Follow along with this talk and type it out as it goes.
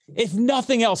If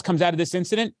nothing else comes out of this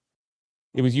incident,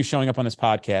 it was you showing up on this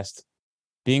podcast,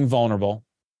 being vulnerable,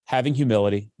 having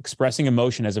humility, expressing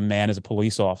emotion as a man, as a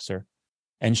police officer,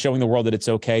 and showing the world that it's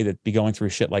okay to be going through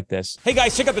shit like this. Hey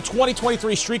guys, check out the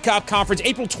 2023 Street Cop Conference,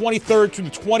 April 23rd through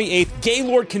the 28th,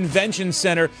 Gaylord Convention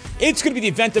Center. It's going to be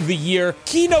the event of the year.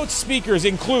 Keynote speakers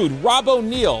include Rob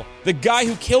O'Neill, the guy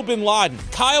who killed bin Laden,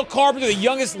 Kyle Carpenter, the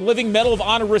youngest living Medal of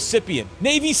Honor recipient,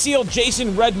 Navy SEAL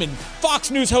Jason Redmond, Fox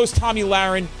News host Tommy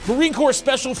Lahren, Marine Corps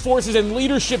Special Forces and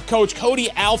Leadership Coach Cody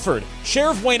Alford,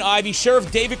 Sheriff Wayne Ivey,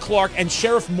 Sheriff David Clark, and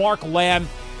Sheriff Mark Lamb.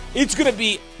 It's going to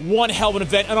be one hell of an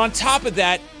event. And on top of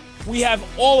that, we have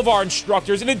all of our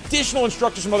instructors and additional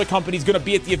instructors from other companies going to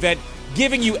be at the event,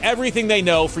 giving you everything they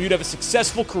know for you to have a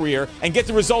successful career and get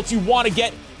the results you want to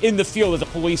get in the field as a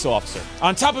police officer.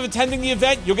 On top of attending the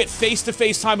event, you'll get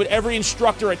face-to-face time with every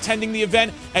instructor attending the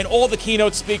event, and all the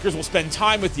keynote speakers will spend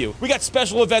time with you. We got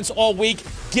special events all week,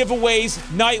 giveaways,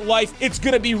 nightlife. It's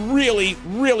going to be really,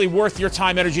 really worth your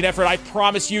time, energy, and effort. I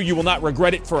promise you, you will not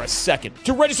regret it for a second.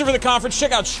 To register for the conference,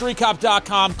 check out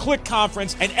streetcop.com, click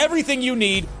conference, and everything you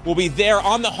need will be there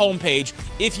on the homepage.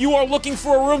 If you are looking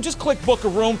for a room, just click book a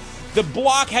room. The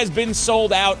block has been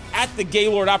sold out at the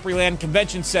Gaylord Opryland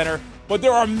Convention Center, but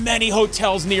there are many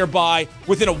hotels nearby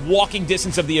within a walking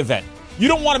distance of the event. You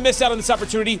don't want to miss out on this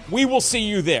opportunity. We will see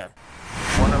you there.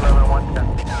 111, 110.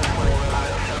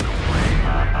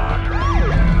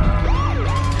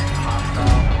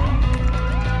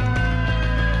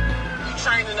 You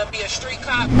training to be a street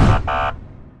cop?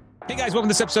 Hey guys, welcome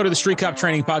to this episode of the Street Cop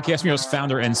Training Podcast. I'm your host,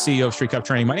 founder and CEO of Street Cop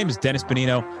Training. My name is Dennis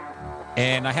Bonino,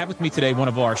 and I have with me today one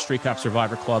of our Street Cop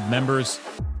Survivor Club members.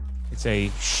 It's a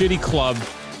shitty club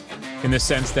in the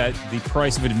sense that the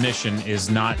price of admission is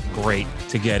not great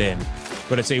to get in,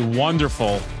 but it's a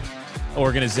wonderful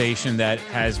organization that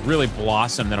has really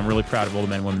blossomed, and I'm really proud of all the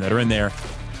men and women that are in there,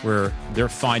 where they're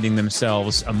finding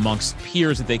themselves amongst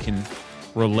peers that they can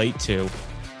relate to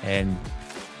and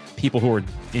people who are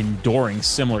enduring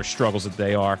similar struggles that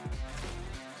they are.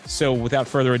 So without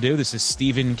further ado, this is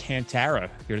Stephen Cantara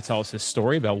here to tell us his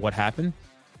story about what happened.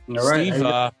 All right.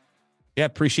 Steve,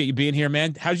 appreciate you being here,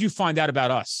 man. How did you find out about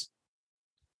us?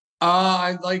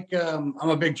 I'm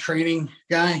a big training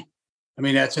guy. I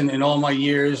mean, that's in all my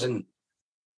years. And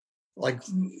I'm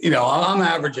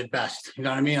average at best. You know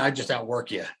what I mean? I just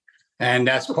outwork you. And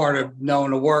that's part of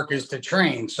knowing to work is to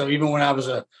train. So even when I was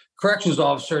a corrections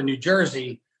officer in New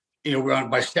Jersey,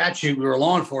 by statute, we were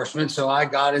law enforcement. So I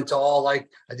got into I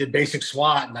did basic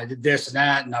SWAT and I did this and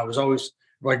that. And I was always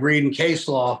reading case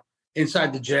law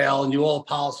inside the jail and knew all the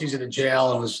policies of the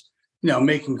jail and was,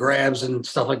 making grabs and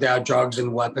stuff like that, drugs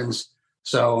and weapons.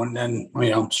 So, and then,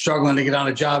 struggling to get on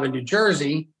a job in New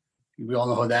Jersey, we all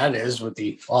know who that is with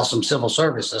the awesome civil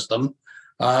service system.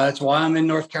 That's why I'm in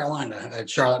North Carolina at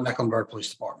Charlotte-Mecklenburg Police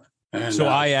Department. And, so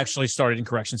I actually started in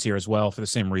corrections here as well for the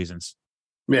same reasons.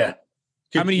 Yeah.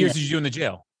 How many years did you do in the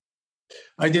jail?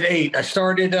 I did 8. I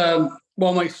started,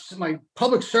 my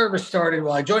public service started,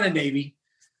 I joined the Navy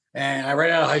and I right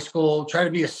out of high school, tried to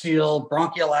be a SEAL,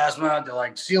 bronchial asthma. They're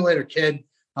like, see you later, kid.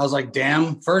 I was like,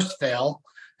 damn, first fail.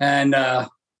 And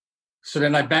so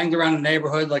then I banged around the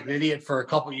neighborhood like an idiot for a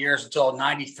couple of years until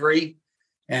 93.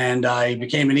 And I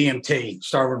became an EMT,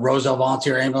 started with Roselle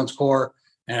Volunteer Ambulance Corps.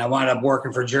 And I wound up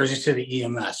working for Jersey City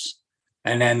EMS.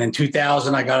 And then in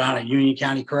 2000, I got on at Union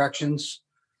County Corrections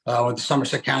with the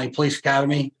Somerset County Police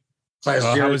Academy.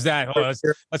 How was that?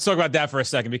 Let's talk about that for a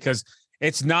second, because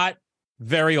it's not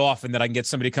very often that I can get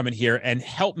somebody to come in here and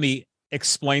help me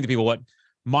explain to people what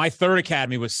my third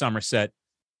academy was Somerset.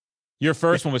 Your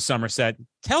first one was Somerset.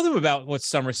 Tell them about what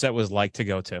Somerset was like to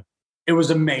go to. It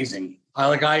was amazing.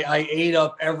 I ate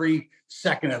up every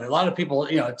second of it. A lot of people,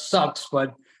 it sucks,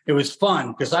 but it was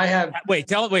fun because I have.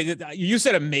 Wait, you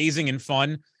said amazing and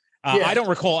fun. Yeah. I don't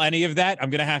recall any of that. I'm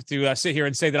going to have to sit here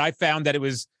and say that I found that it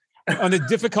was on the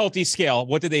difficulty scale.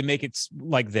 What did they make it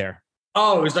like there?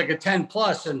 Oh, it was like a 10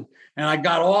 plus. And I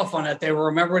got off on it.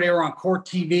 Remember they were on Court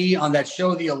TV on that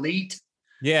show, The Elite.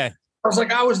 Yeah. I was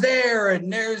like, I was there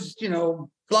and there's,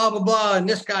 blah, blah, blah. And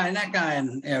this guy and that guy.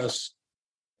 And it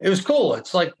was cool.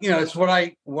 It's like, it's what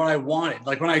I wanted.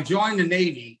 Like when I joined the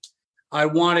Navy, I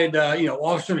wanted,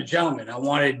 officer and gentleman. I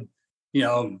wanted,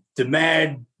 the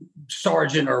mad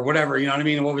sergeant or whatever, you know what I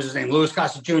mean? What was his name? Louis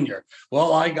Costa Jr.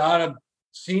 Well, I got a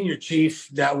senior chief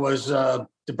that was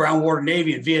the Brown Water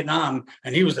Navy in Vietnam,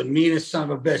 and he was the meanest son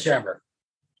of a bitch ever.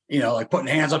 Like putting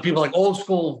hands on people, like old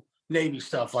school Navy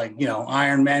stuff, like,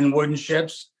 Iron Men, wooden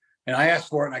ships. And I asked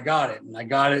for it and I got it. And I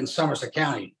got it in Somerset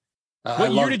County.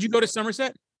 What year did you go to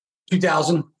Somerset?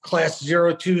 2000, class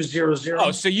 0200.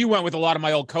 Oh, so you went with a lot of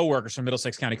my old coworkers from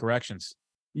Middlesex County Corrections.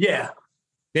 Yeah.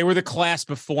 They were the class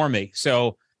before me.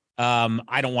 So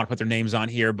I don't want to put their names on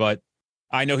here, but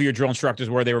I know who your drill instructors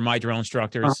were. They were my drill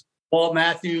instructors. Walt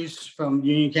Matthews from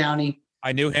Union County.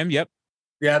 I knew him. Yep.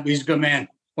 Yeah, he's a good man.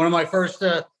 One of my first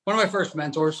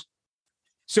mentors.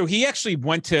 So he actually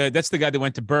went to, that's the guy that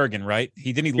went to Bergen, right?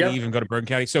 He didn't leave and go to Bergen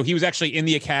County. So he was actually in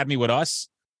the academy with us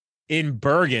in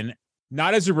Bergen,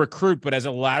 not as a recruit, but as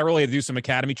a laterally to do some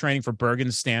academy training for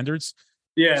Bergen standards.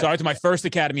 Yeah. So I went to my first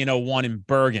academy in 01 in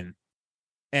Bergen,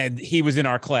 and he was in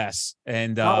our class.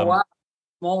 And oh, wow.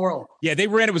 Small world. Yeah, they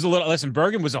ran. It was a little, listen,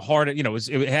 Bergen was a hard,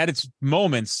 it had its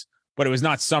moments, but it was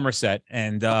not Somerset.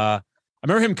 And I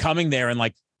remember him coming there and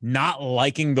like not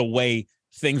liking the way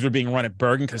things were being run at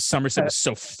Bergen because Somerset was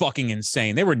so fucking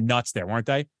insane. They were nuts there, weren't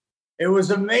they? It was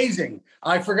amazing.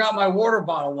 I forgot my water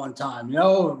bottle one time.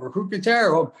 Recruit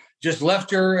Cantara just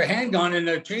left your handgun in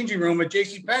the changing room at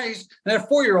JCPenney's, and that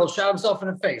 4-year-old shot himself in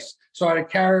the face. So I had to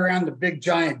carry around the big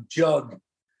giant jug,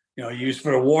 used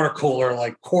for the water cooler,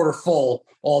 like quarter full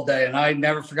all day. And I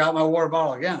never forgot my water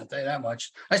bottle again, I'll tell you that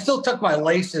much. I still tuck my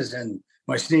laces in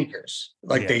my sneakers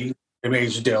like they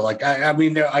made you do. Like,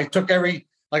 I took every,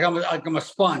 like I'm a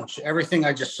sponge. Everything,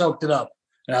 I just soaked it up,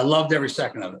 and I loved every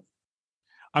second of it.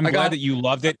 I'm glad that you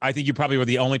loved it. I think you probably were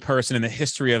the only person in the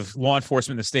history of law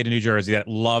enforcement in the state of New Jersey that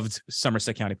loved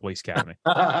Somerset County Police Academy.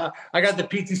 I got the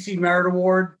PTC Merit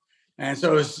Award, and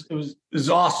so it was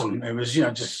awesome. It was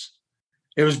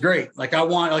it was great. Like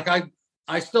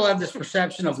I still have this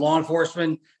perception of law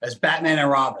enforcement as Batman and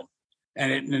Robin,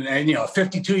 and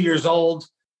 52 years old,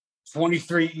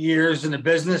 23 years in the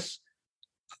business.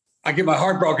 I get my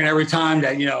heart broken every time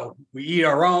that, we eat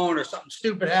our own or something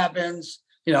stupid happens.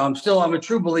 I'm a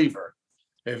true believer.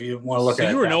 If you want to look at it. So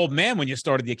you were an old man when you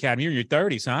started the academy. You're in your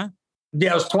 30s, huh?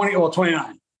 Yeah, I was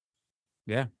 29.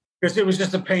 Yeah. Because it was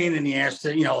just a pain in the ass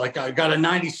to, like I got a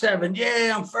 97.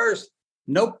 Yeah, I'm first.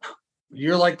 Nope.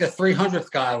 You're like the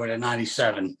 300th guy with a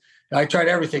 97. I tried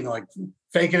everything, like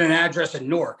faking an address in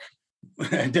Newark.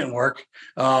 It didn't work.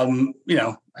 And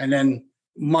then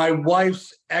my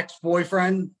wife's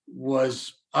ex-boyfriend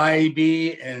was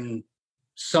IAB in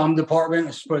some department,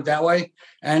 let's put it that way.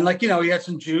 And he had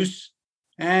some juice,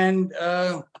 and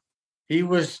he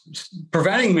was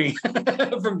preventing me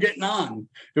from getting on.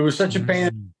 It was such a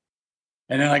pain.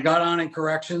 And then I got on in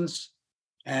corrections,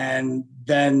 and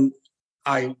then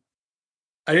I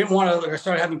didn't want to, I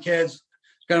started having kids,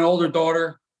 got an older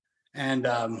daughter, and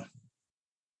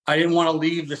I didn't want to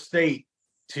leave the state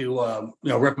to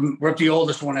rip the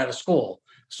oldest one out of school.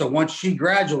 So once she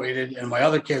graduated, and my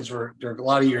other kids they're a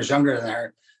lot of years younger than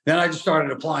her, then I just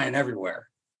started applying everywhere.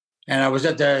 And I was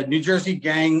at the New Jersey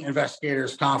Gang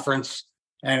Investigators Conference,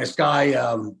 and this guy,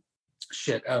 I'm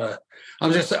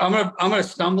gonna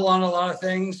stumble on a lot of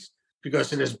things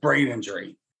because of this brain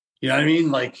injury. You know what I mean?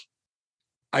 Like,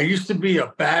 I used to be a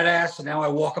badass, and now I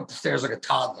walk up the stairs like a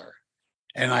toddler.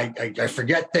 And I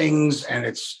forget things, and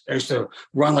I used to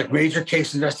run like major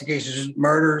case investigations,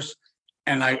 murders,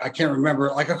 and I can't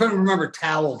remember. Like, I couldn't remember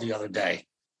towel the other day,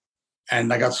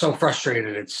 and I got so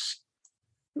frustrated. It's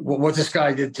what this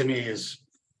guy did to me is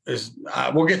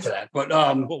we'll get to that. But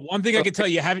well, one thing I can tell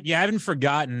you, you haven't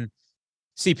forgotten.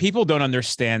 See, people don't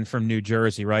understand from New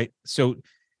Jersey, right? So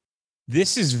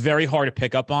this is very hard to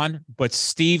pick up on, but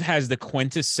Steve has the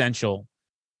quintessential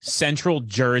Central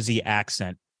Jersey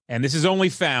accent. And this is only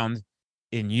found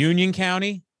in Union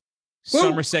County,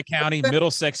 Somerset County,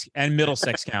 Middlesex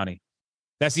County.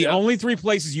 That's the only 3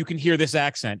 places you can hear this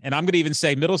accent. And I'm going to even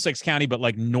say Middlesex County, but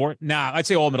like I'd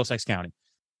say all Middlesex County.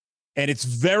 And it's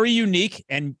very unique.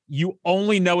 And you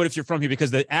only know it if you're from here,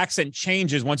 because the accent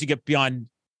changes once you get beyond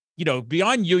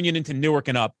Union into Newark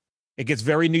and up. It gets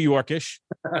very New Yorkish.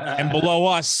 And below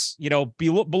us,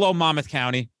 below Monmouth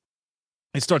County,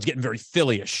 it starts getting very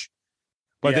Philly-ish.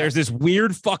 But there's this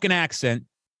weird fucking accent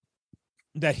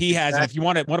that he has. And if you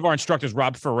want it, one of our instructors,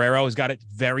 Rob Ferrero, has got it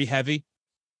very heavy.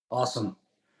 Awesome.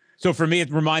 So for me, it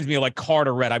reminds me of like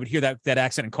Carteret. I would hear that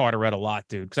accent in Carteret a lot,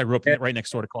 dude, because I grew up right next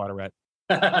door to Carteret.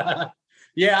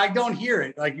 Yeah, I don't hear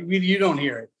it. Like, you don't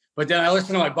hear it. But then I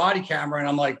listen to my body camera, and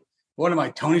I'm like, what am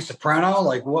I, Tony Soprano?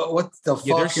 Like, what the fuck?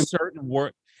 Yeah, there's certain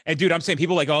words. And dude, I'm saying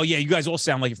people like, oh yeah, you guys all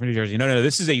sound like you're from New Jersey. No.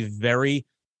 This is a very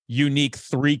unique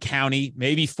 3-county,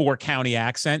 maybe 4-county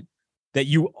accent that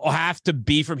you have to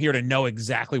be from here to know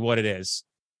exactly what it is.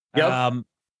 Yep. And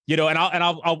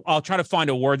I'll try to find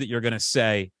a word that you're going to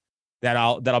say that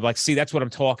I'll like, see, that's what I'm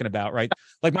talking about. Right.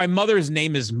 Like, my mother's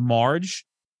name is Marge,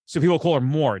 so people call her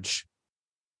Morge.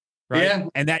 Right. Yeah.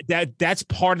 And that's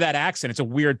part of that accent. It's a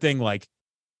weird thing. Like,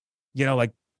 I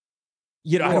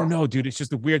don't know, dude. It's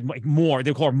just a weird, like, more,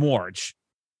 they call her Morge.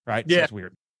 Right. Yeah. So it's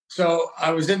weird. So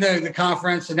I was in the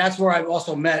conference, and that's where I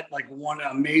also met like one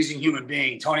amazing human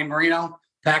being, Tony Marino,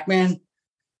 Pac-Man.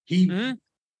 He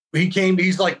he came.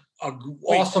 He's like a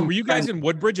awesome. Were you guys in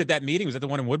Woodbridge at that meeting? Was that the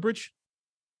one in Woodbridge?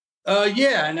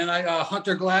 Yeah, and then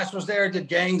Hunter Glass was there. Did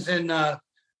gangs in the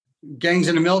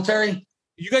military.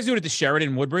 You guys do it at the Sheraton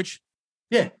in Woodbridge?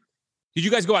 Yeah. Did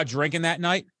you guys go out drinking that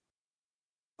night?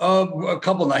 A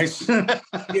couple nights.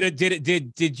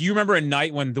 Did you remember a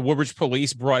night when the Woodbridge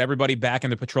police brought everybody back in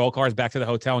the patrol cars back to the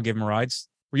hotel and gave them rides?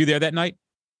 Were you there that night?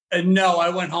 No, I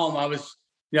went home. I was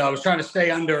trying to stay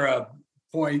under a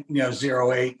point,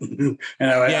 0.08.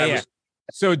 And I was,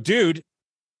 So, dude,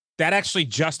 that actually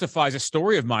justifies a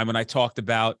story of mine when I talked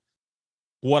about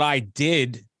what I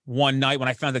did one night when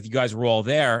I found that you guys were all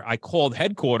there. I called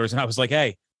headquarters and I was like,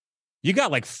 hey, you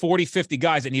got like 40, 50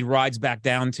 guys that need rides back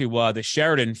down to the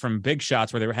Sheraton from Big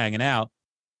Shots where they were hanging out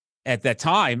at that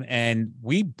time. And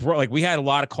we had a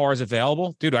lot of cars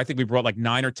available. Dude, I think we brought like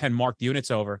 9 or 10 marked units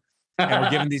over and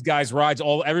we're giving these guys rides.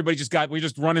 We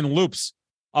just running loops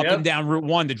up and down Route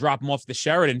 1 to drop them off the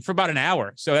Sheraton for about an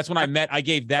hour. So that's when I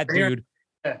gave that dude,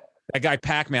 that guy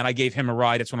Pac-Man, I gave him a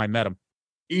ride. That's when I met him.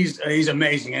 He's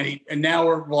amazing. And now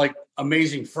we're like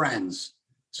amazing friends.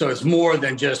 So it's more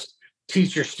than just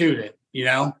teacher student,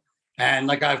 and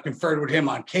like I've conferred with him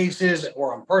on cases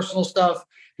or on personal stuff.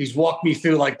 He's walked me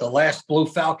through like the last Blue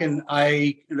Falcon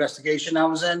investigation I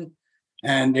was in.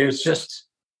 And it was just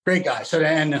great guy. So,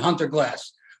 and Hunter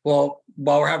Glass. Well,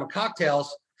 while we're having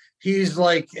cocktails, he's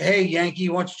like, hey, Yankee,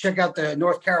 why don't you check out the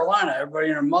North Carolina? Everybody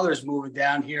and their mother's moving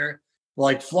down here,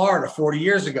 like Florida 40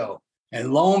 years ago.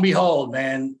 And lo and behold,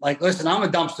 man, like, listen, I'm a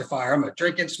dumpster fire. I'm a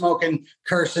drinking, smoking,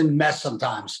 cursing mess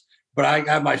sometimes, but I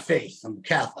have my faith. I'm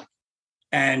Catholic.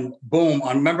 And boom,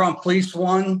 I remember on Police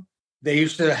One, they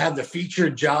used to have the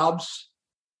featured jobs,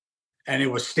 and it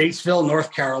was Statesville,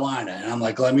 North Carolina. And I'm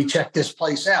like, let me check this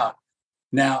place out.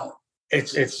 Now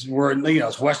it's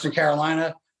Western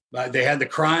Carolina. They had the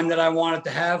crime that I wanted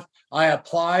to have. I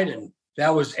applied, and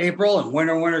that was April, and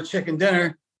winter chicken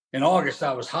dinner. In August,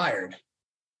 I was hired,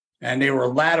 and they were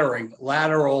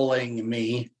lateraling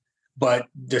me. But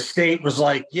the state was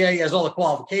like, yeah, he has all the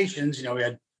qualifications. We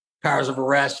had powers of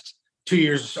arrest,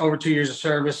 over 2 years of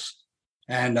service,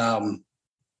 and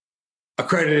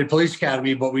accredited police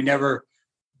academy, but we never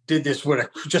did this with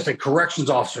just a corrections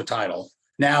officer title.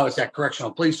 Now it's that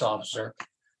correctional police officer.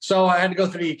 So I had to go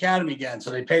through the academy again.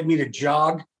 So they paid me to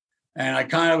jog, and I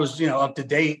kind of was, up to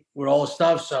date with all the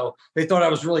stuff. So they thought I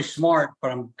was really smart,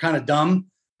 but I'm kind of dumb.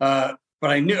 But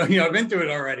I knew, I've been through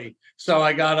it already. So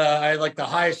I had like the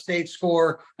highest state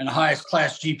score and the highest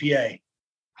class GPA.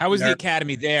 How was the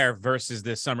academy there versus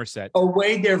the Somerset? Oh,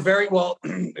 Wade, they're very well.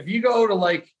 If you go to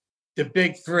like the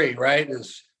big three, right?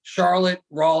 There's Charlotte,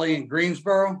 Raleigh, and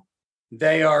Greensboro.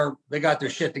 They got their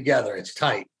shit together. It's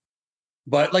tight.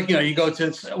 But like, you go to,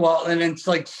 and it's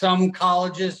like some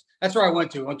colleges. That's where I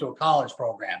went to. I went to a college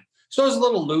program. So it was a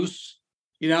little loose,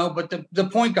 but the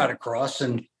point got across,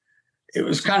 and it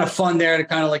was kind of fun there to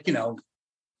kind of like, it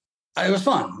was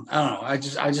fun. I don't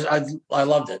know. I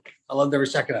loved it. I loved every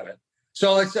second of it.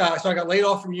 So so I got laid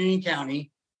off from Union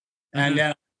County, and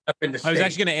then up in the state. I was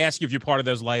actually going to ask you if you're part of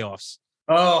those layoffs.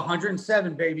 Oh,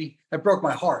 107, baby. That broke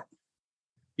my heart.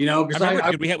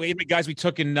 Because we had guys we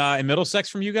took in Middlesex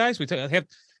from you guys. We have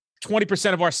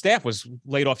 20% of our staff was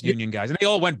laid off union guys, and they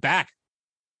all went back.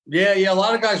 Yeah. A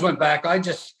lot of guys went back.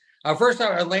 First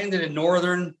I landed in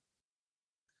Northern.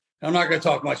 I'm not going to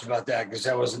talk much about that because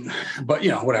that wasn't, but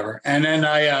whatever. And then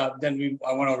I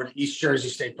went over to East Jersey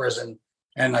State Prison,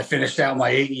 and I finished out my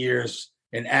 8 years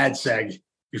in ADSEG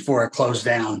before it closed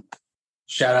down.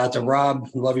 Shout out to Rob.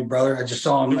 Love you, brother. I just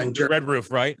saw him in Red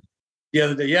Roof, right? The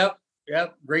other day. Yep.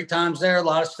 Great times there. A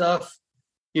lot of stuff,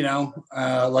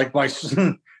 like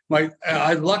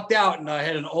I lucked out, and I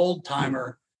had an old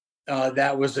timer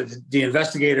that was the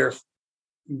investigator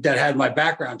that had my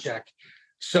background check.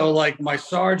 So like my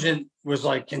sergeant was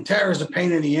like, Cantara's a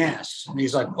pain in the ass. And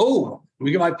he's like, oh, let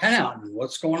me get my pen out. And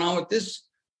what's going on with this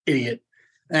idiot?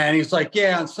 And he's like,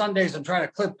 yeah, on Sundays, I'm trying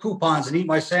to clip coupons and eat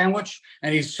my sandwich.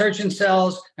 And he's searching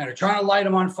cells, and they're trying to light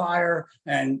them on fire.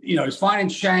 And, he's finding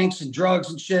shanks and drugs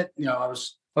and shit. I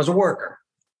was a worker.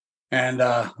 And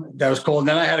that was cool. And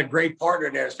then I had a great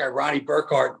partner there, this guy, Ronnie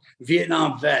Burkhart,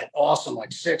 Vietnam vet, awesome, like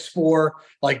 6'4".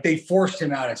 Like they forced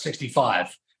him out at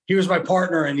 65. He was my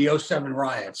partner in the 07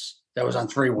 riots that was on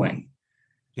 3-Wing.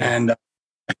 Yeah.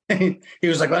 And he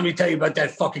was like, let me tell you about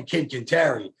that fucking kid,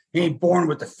 Cantara. He ain't born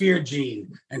with the fear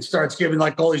gene, and starts giving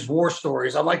like all these war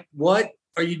stories. I'm like, what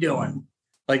are you doing?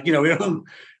 Like, we don't,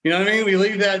 what I mean? We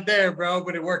leave that there, bro,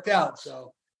 but it worked out.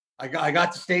 So I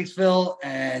got to Statesville,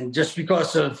 and just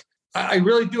because of I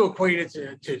really do equate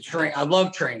it to train. I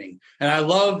love training, and I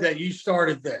love that you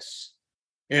started this.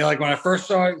 You know, like when I first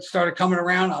started coming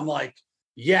around, I'm like,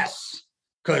 yes,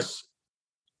 because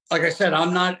like I said,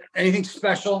 I'm not anything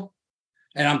special,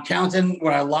 and I'm counting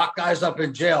when I lock guys up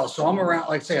in jail. So I'm around,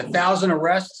 like, say, 1,000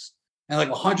 arrests and like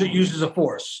 100 uses of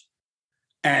force,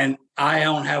 and I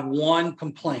don't have one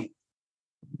complaint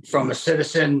from a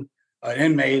citizen, an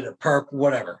inmate, a perp,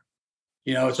 whatever.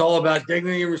 You know, it's all about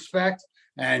dignity and respect,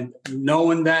 and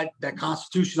knowing that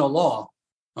constitutional law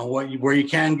on where you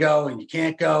can go and you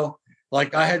can't go.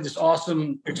 Like, I had this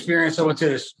awesome experience. I went to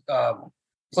this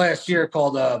class here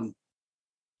called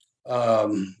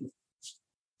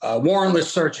warrantless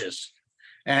searches,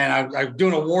 and I'm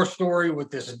doing a war story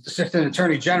with this assistant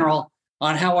attorney general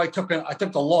on how I took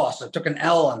the loss. I took an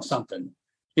L on something.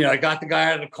 You know, I got the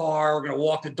guy out of the car. We're going to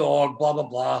walk the dog. Blah blah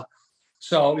blah.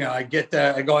 So, you know, I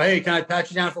go, hey, can I pat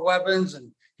you down for weapons?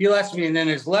 And he lets me. And in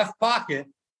his left pocket,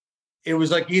 it was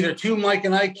like either 2 Mike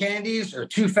and Ike candies or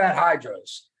 2 fat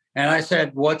hydros. And I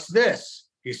said, what's this?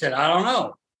 He said, I don't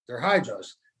know. They're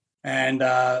hydros. And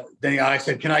then I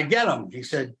said, can I get them? He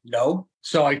said, no.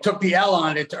 So I took the L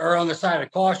on it to err on the side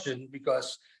of caution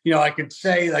because, you know, I could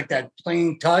say like that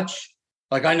plain touch,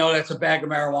 like I know that's a bag of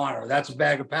marijuana or that's a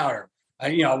bag of powder. I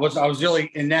was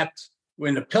really inept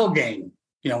in the pill game.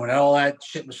 You know, when all that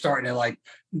shit was starting in like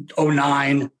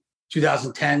 2009,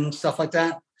 2010, stuff like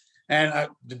that. And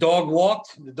the dog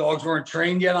walked. The dogs weren't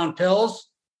trained yet on pills.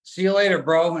 See you later,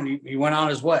 bro. And he went on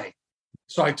his way.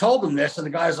 So I told him this, and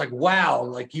the guy's like, wow.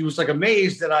 Like, he was like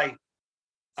amazed that I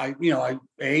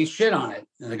ain't shit on it.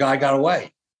 And the guy got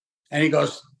away. And he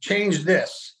goes, change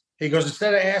this. He goes,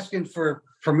 instead of asking for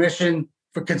permission,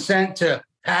 for consent to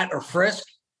pat or frisk,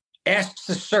 ask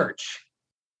to search.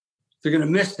 They're going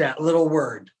to miss that little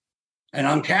word. And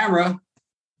on camera,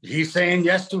 he's saying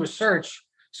yes to a search.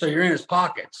 So you're in his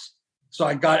pockets. So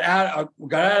I got out of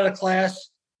the class.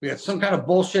 We had some kind of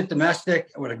bullshit domestic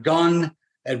with a gun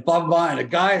and blah, blah, blah. And the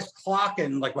guy is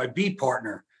clocking like my beat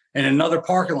partner in another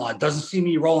parking lot. Doesn't see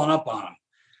me rolling up on him.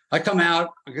 I come out,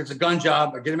 it's a gun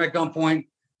job. I get him at gunpoint,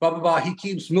 blah, blah, blah. He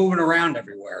keeps moving around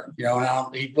everywhere. You know,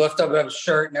 and he lifted up his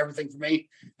shirt and everything for me.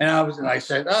 And I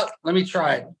said, oh, let me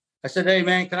try it. I said, hey,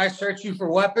 man, can I search you for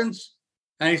weapons?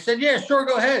 And he said, yeah, sure,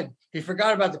 go ahead. He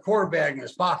forgot about the quarter bag in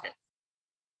his pocket.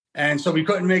 And so we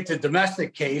couldn't make the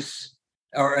domestic case,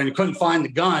 and he couldn't find the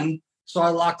gun. So I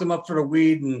locked him up for the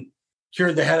weed and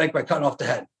cured the headache by cutting off the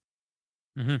head.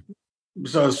 Mm-hmm.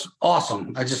 So it's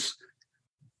awesome. I just,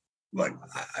 like,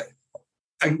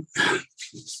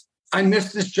 I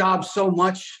miss this job so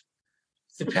much.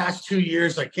 The past 2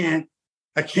 years, I can't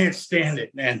stand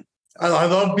it, man. I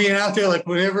love being out there, like,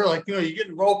 whenever, like, you know, you get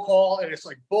a roll call and it's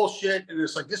like bullshit and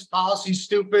it's like, this policy's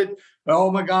stupid.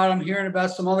 Oh my God, I'm hearing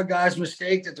about some other guy's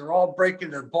mistake that they're all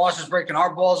breaking, their boss is breaking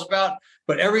our balls about.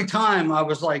 But every time I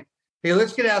was like, hey,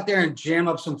 let's get out there and jam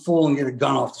up some fool and get a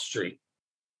gun off the street.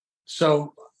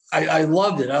 So I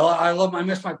loved it. I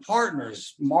miss my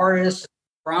partners, Marius,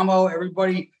 Bramo,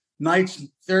 everybody, nights,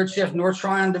 third shift, North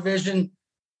Tryon Division.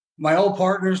 My old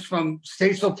partners from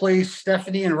Statesville Police,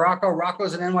 Stephanie and Rocco.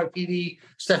 Rocco's an NYPD.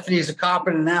 Stephanie is a cop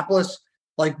in Annapolis.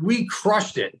 Like, we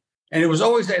crushed it. And it was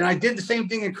always, and I did the same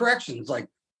thing in corrections. Like,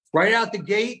 right out the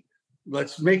gate,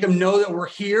 let's make them know that we're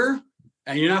here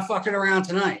and you're not fucking around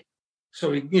tonight. So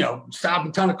we, you know, stop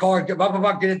a ton of cars, get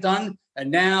it done.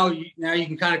 And now you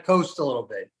can kind of coast a little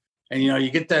bit. And, you know, you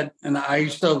get that. And I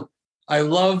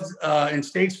loved in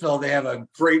Statesville, they have a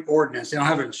great ordinance. They don't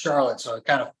have it in Charlotte, so it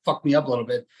kind of fucked me up a little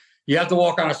bit. You have to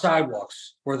walk on the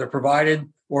sidewalks where they're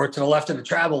provided or to the left of the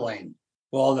travel lane.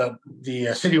 Well,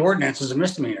 the city ordinance is a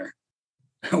misdemeanor.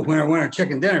 winner,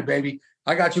 chicken dinner, baby.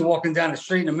 I got you walking down the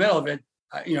street in the middle of it.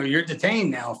 You're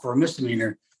detained now for a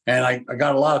misdemeanor. And I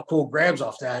got a lot of cool grabs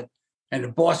off that. And the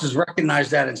bosses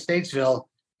recognized that in Statesville.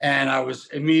 And I was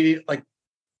immediately, like,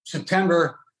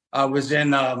 September, I was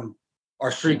in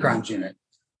our street crimes unit.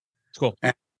 It's cool.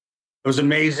 And it was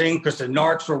amazing because the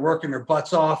narcs were working their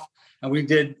butts off. And we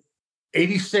did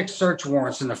 86 search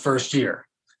warrants in the first year.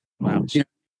 Wow.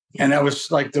 And that was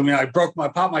like, I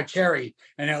popped my cherry.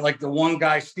 And then, like, the one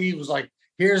guy, Steve, was like,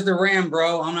 here's the RAM,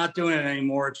 bro. I'm not doing it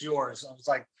anymore. It's yours. I was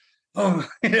like, oh,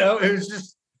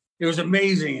 it was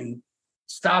amazing. And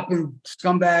stopping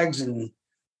scumbags and,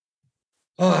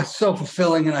 it's so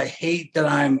fulfilling. And I hate that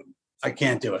I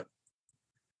can't do it.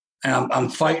 And I'm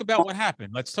fighting. Talk about what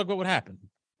happened. Let's talk about what happened.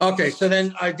 Okay. So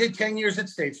then I did 10 years at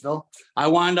Statesville. I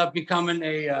wound up becoming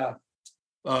a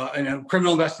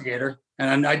criminal investigator.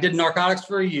 And I did narcotics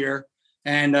for a year.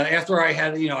 And after I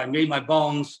had, I made my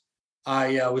bones,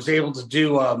 I was able to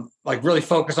do really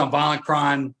focus on violent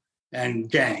crime and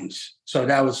gangs. So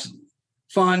that was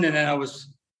fun. And then I was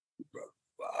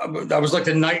like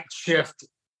the night shift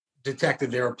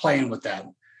detective. They were playing with that.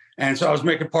 And so I was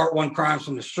making part one crimes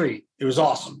from the street. It was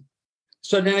awesome.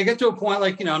 So then I get to a point,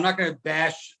 like, you know, I'm not going to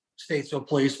bash Statesville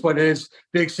police, but it is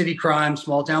big city crime,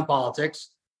 small town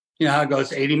politics. You know how it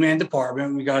goes, 80-man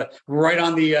department. We got right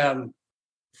on the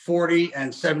 40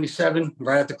 and 77,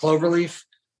 right at the Cloverleaf.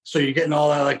 So you're getting all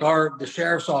that, like the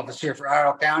sheriff's office here for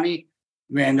Iredell County,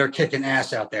 man, they're kicking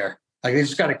ass out there. Like they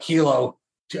just got a little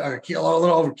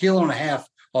over a kilo and a half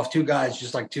off two guys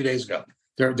just like 2 days ago.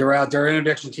 They're out. Their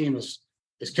interdiction team is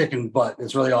kicking butt.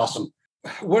 It's really awesome.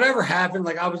 Whatever happened,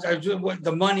 like I was with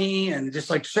the money and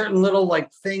just like certain little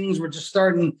like things were just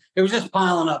starting. It was just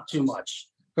piling up too much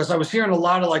because I was hearing a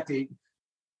lot of like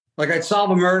I'd solve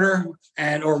a murder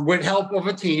or with help of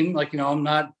a team. Like, you know, I'm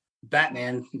not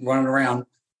Batman running around.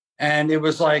 And it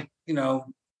was like, you know,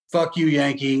 fuck you,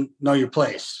 Yankee, know your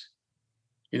place.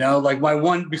 You know, like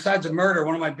besides the murder,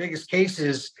 one of my biggest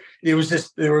cases, they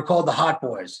were called the Hot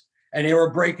Boys. And they were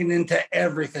breaking into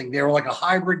everything. They were like a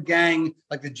hybrid gang,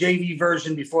 like the JV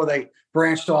version before they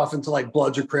branched off into like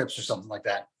Bloods or Crips or something like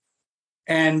that.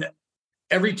 And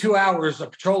every 2 hours, a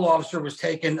patrol officer was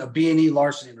taking a B&E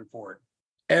larceny report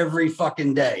every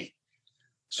fucking day.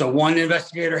 So one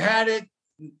investigator had it.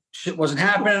 Shit wasn't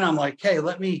happening. I'm like, hey,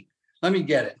 let me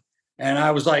get it. And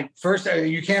I was like, first,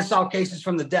 you can't solve cases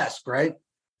from the desk, right?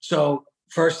 So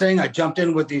first thing, I jumped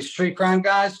in with these street crime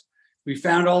guys. We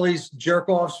found all these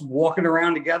jerk-offs walking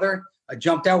around together. I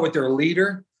jumped out with their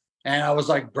leader, and I was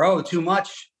like, bro, too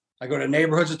much. I go to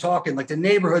neighborhoods and talking. Like the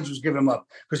neighborhoods was giving him up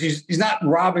because he's not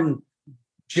robbing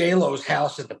J-Lo's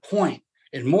house at the Point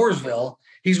in Mooresville.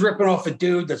 He's ripping off a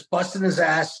dude that's busting his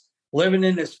ass, living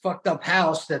in this fucked up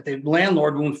house that the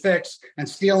landlord won't fix, and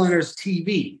stealing his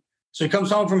TV. So he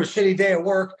comes home from a shitty day at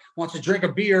work, wants to drink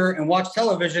a beer and watch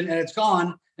television, and it's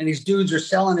gone. And these dudes are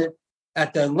selling it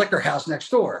at the liquor house next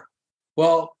door.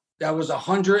 Well, that was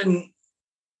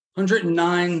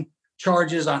 109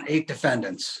 charges on 8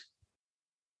 defendants.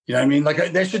 You know what I mean?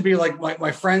 Like that should be like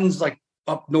my friends like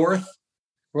up north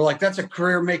were like, that's a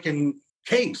career-making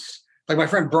case. Like my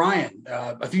friend Brian,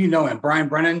 I think you know him, Brian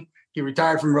Brennan. He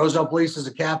retired from Roselle Police as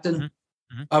a captain.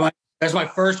 Mm-hmm. That's my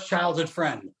first childhood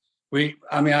friend.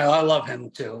 I love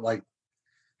him too. Like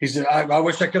I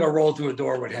wish I could have rolled through a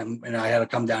door with him and I had to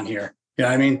come down here. You know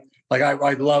what I mean? Like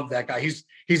I love that guy.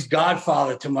 He's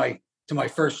godfather to my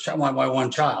first child, my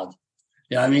one child.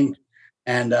 You know what I mean?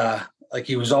 And like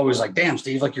he was always like, damn,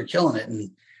 Steve, like you're killing it.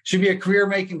 And should be a career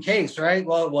making case, right?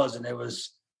 Well, it wasn't. It was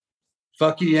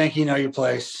fuck you, Yankee, know your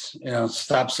place. You know,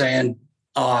 stop saying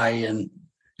and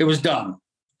it was dumb.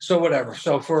 So whatever.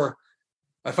 So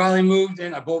I finally moved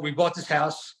in. We bought this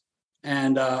house,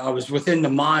 and I was within the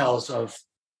miles of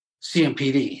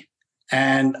CMPD,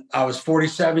 and I was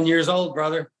 47 years old,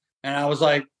 brother. And I was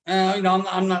like, you know,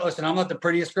 I'm not the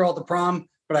prettiest girl at the prom,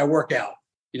 but I work out.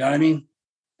 You know what I mean?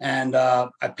 And I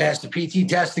passed the PT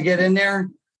test to get in there.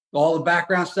 All the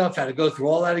background stuff, had to go through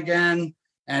all that again.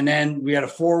 And then we had a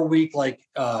 4-week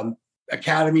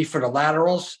academy for the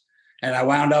laterals. And I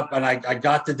wound up and I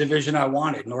got the division I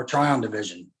wanted, North Tryon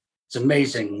Division. It's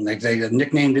amazing. Like they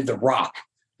nicknamed it The Rock.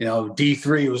 You know,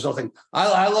 D3 was something.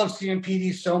 I love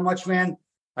CMPD so much, man.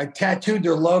 I tattooed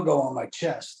their logo on my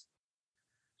chest.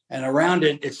 And around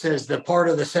it, it says the part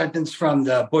of the sentence from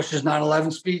the Bush's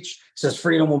 9/11 speech says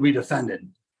freedom will be defended.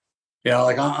 You know,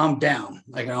 like I'm down.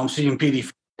 Like I'm CMPD.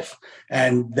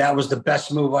 And that was the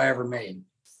best move I ever made.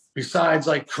 Besides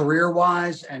like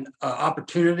career-wise and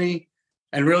opportunity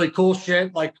and really cool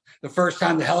shit. Like the first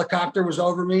time the helicopter was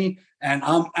over me and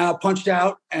I'm punched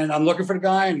out and I'm looking for the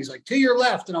guy and he's like, to your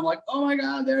left. And I'm like, oh my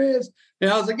God, there he is. And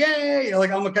I was like, yay. You know,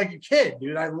 like I'm like a kid,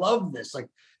 dude. I love this. Like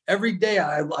every day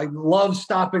I love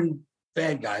stopping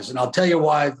bad guys. And I'll tell you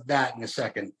why that in a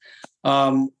second.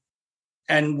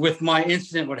 And with my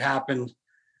incident, what happened,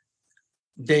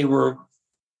 this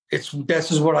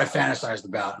is what I fantasized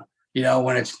about. You know,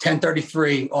 when it's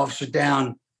 10:33, officer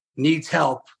down, needs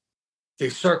help. They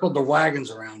circled the wagons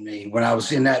around me when I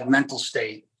was in that mental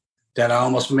state that I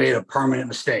almost made a permanent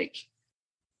mistake.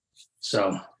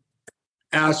 So,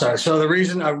 I'm sorry. So the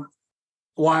reason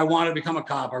why I want to become a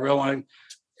cop, I really want to.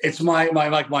 It's my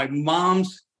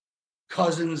mom's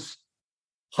cousin's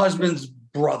husband's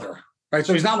brother, right?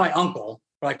 So he's not my uncle,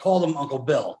 but I called him Uncle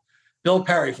Bill. Bill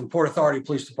Perry from Port Authority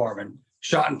Police Department,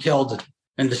 shot and killed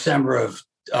in December of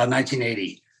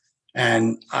 1980.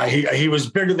 And he was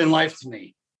bigger than life to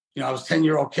me. You know, I was a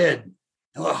 10-year-old kid.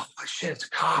 And, oh, shit, it's a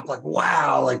cop. Like,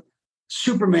 wow, like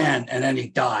Superman. And then he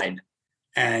died.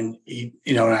 And,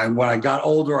 when I got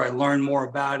older, I learned more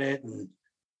about it. And,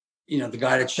 you know, the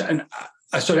guy that shot, and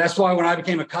So that's why when I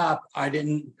became a cop, I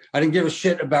didn't give a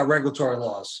shit about regulatory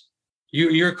laws.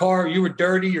 Your car, you were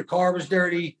dirty, your car was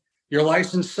dirty, your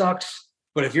license sucks.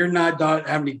 But if you're not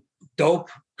having any dope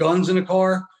guns in the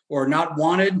car or not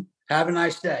wanted, have a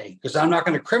nice day. Because I'm not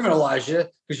going to criminalize you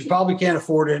because you probably can't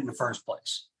afford it in the first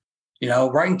place. You know,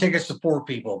 writing tickets to poor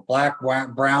people, black,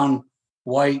 white, brown,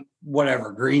 white,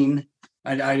 whatever, green.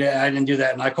 I didn't do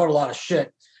that. And I caught a lot of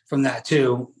shit from that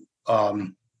too,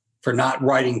 for not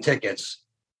writing tickets.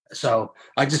 So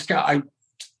I just got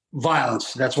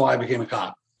violence. That's why I became a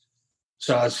cop.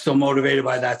 So I was still motivated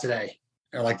by that today.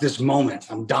 Or like this moment,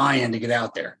 I'm dying to get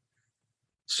out there.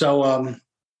 So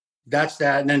that's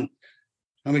that. And then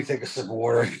let me take a sip of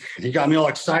water. You got me all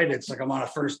excited. It's like I'm on a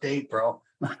first date, bro.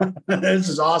 This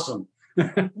is awesome.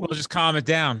 Well, just calm it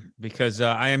down because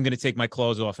I am going to take my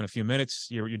clothes off in a few minutes.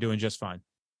 You're doing just fine.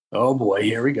 Oh boy,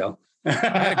 here we go. I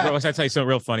had a girl. I'll tell you some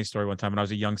real funny story. One time when I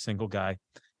was a young single guy,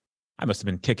 I must have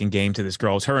been kicking game to this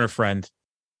girl. It was her and her friend,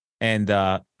 and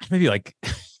maybe like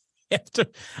after.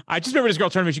 I just remember this girl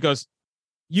turned to me. She goes,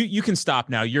 "You can stop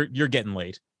now. You're getting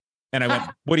late." And I went,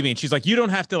 "What do you mean?" She's like, "You don't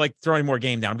have to like throw any more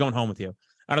game down. I'm going home with you." And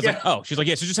I was like, "Oh." She's like,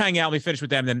 "Yeah." So just hang out. Let me finish with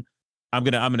them. Then I'm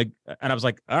gonna. And I was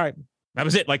like, "All right." That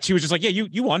was it. Like she was just like, "Yeah,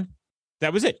 you won."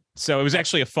 That was it. So it was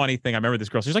actually a funny thing. I remember this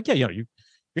girl. She's like, "Yeah, you're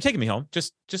taking me home.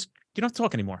 Just you don't have to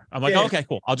talk anymore." I'm like, "Oh, okay,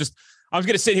 cool. I was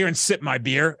gonna sit here and sip my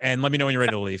beer and let me know when you're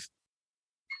ready to leave."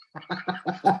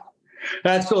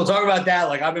 That's cool. Talk about that.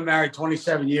 Like I've been married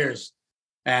 27 years,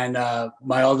 and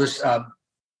my oldest,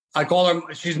 I call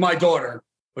her. She's my daughter,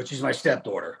 but she's my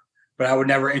stepdaughter. But I would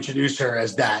never introduce her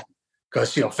as that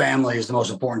because family is the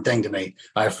most important thing to me.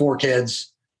 I have 4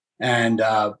 kids, and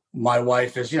my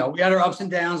wife is. We had our ups and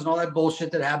downs and all that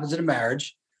bullshit that happens in a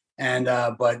marriage, and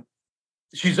but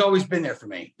she's always been there for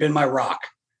me, been my rock,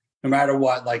 no matter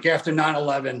what. Like after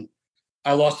 9/11.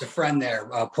 I lost a friend there,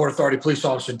 Port Authority police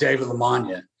officer David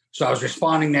Lamagna. So I was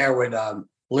responding there with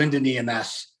Linden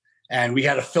EMS, and we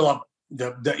had to fill up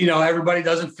everybody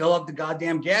doesn't fill up the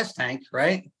goddamn gas tank,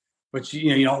 right? But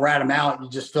you don't rat them out.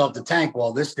 You just fill up the tank.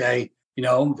 Well, this day,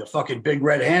 the fucking big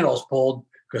red handles pulled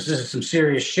because this is some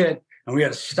serious shit, and we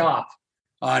had to stop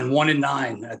on 1 and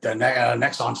 9 at the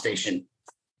Nexon station.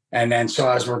 And then so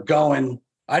as we're going,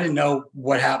 I didn't know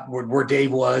what happened, where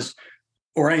Dave was,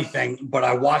 or anything, but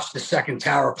I watched the second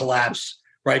tower collapse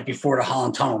right before the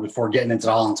Holland Tunnel, before getting into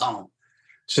the Holland Tunnel.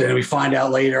 So then we find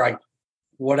out later, I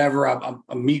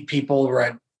meet people. We're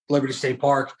at Liberty State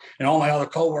Park, and all my other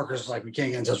coworkers like, we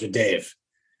can't get in touch with Dave.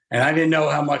 And I didn't know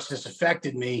how much this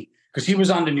affected me because he was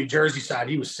on the New Jersey side.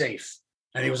 He was safe.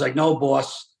 And he was like, "No,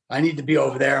 boss, I need to be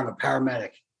over there. I'm a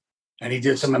paramedic." And he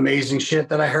did some amazing shit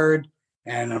that I heard.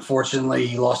 And unfortunately,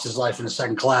 he lost his life in the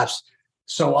second collapse.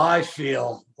 So I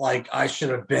feel like I should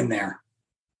have been there.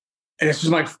 And this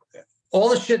is all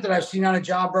the shit that I've seen on a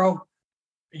job, bro,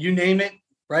 you name it,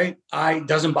 right?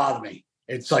 Doesn't bother me.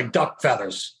 It's like duck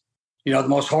feathers, the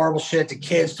most horrible shit to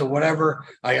kids, to whatever.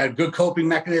 I got good coping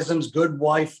mechanisms, good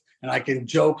wife, and I can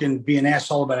joke and be an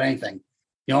asshole about anything.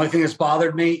 The only thing that's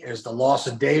bothered me is the loss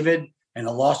of David and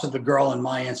the loss of the girl in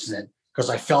my incident, because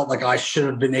I felt like I should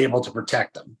have been able to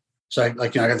protect them. So I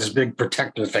got this big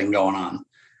protector thing going on.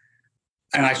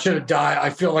 And I should have died. I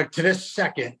feel like to this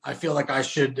second, I feel like I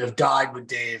should have died with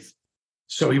Dave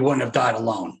so he wouldn't have died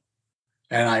alone.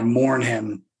 And I mourn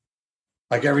him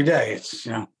like every day. It's,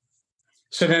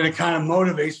 so then it kind of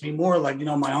motivates me more. Like,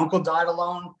 my uncle died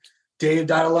alone, Dave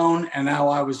died alone. And now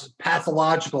I was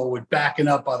pathological with backing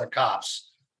up other cops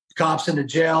in the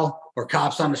jail or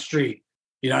cops on the street.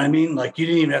 You know what I mean? Like you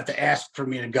didn't even have to ask for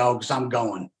me to go because I'm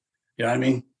going, you know what I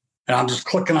mean? And I'm just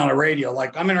clicking on a radio,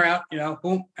 like I'm in or out,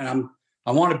 boom. And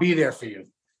I want to be there for you.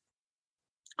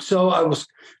 So I was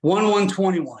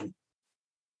 1/1/21,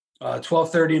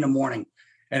 12:30 in the morning.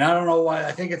 And I don't know why.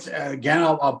 I think it's, again,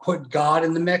 I'll put God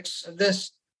in the mix of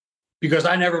this because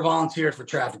I never volunteered for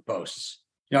traffic posts.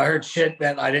 I heard shit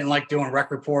that I didn't like doing rec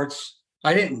reports.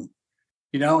 I didn't,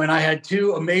 and I had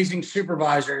 2 amazing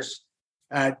supervisors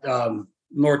at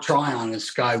North Tryon,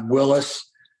 this guy Willis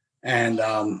and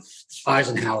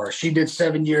Eisenhower. She did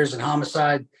 7 years in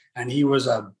homicide, and he was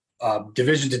a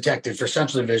division detective for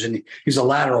Central Division. He's a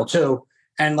lateral too.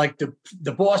 And like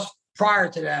the boss prior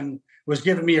to them was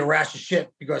giving me a rash of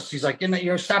shit because he's like,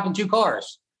 you're stopping 2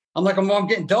 cars. I'm like, I'm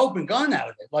getting dope and gun out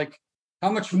of it. Like,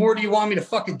 how much more do you want me to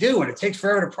fucking do? And it takes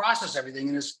forever to process everything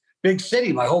in this big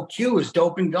city. My whole queue is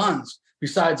dope and guns.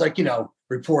 Besides, like,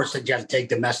 reports that you have to take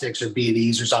domestics or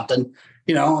B&Es or something,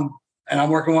 and I'm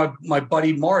working with my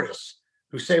buddy Martis,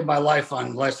 who saved my life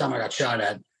on the last time I got shot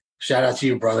at. Shout out to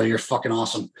you, brother. You're fucking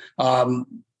awesome.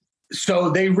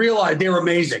 So they realized they were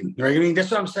amazing. Right? I mean,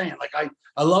 that's what I'm saying. Like,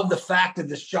 I love the fact of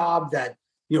this job that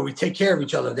we take care of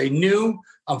each other. They knew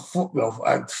I'm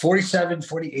 47,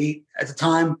 48 at the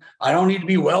time. I don't need to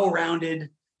be well-rounded.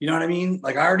 You know what I mean?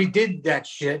 Like, I already did that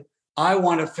shit. I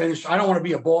want to finish. I don't want to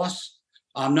be a boss.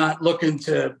 I'm not looking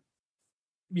to,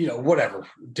 whatever,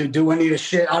 to do any of the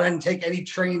shit. I didn't take any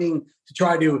training to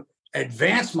try to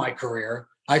advance my career.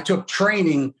 I took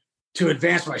training to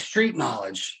advance my street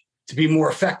knowledge, to be more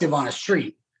effective on a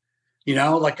street.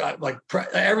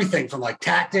 Everything from like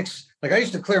tactics. Like, I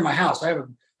used to clear my house. I have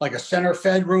a center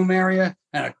fed room area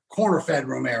and a corner fed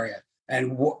room area.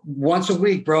 And once a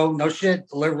week, bro, no shit,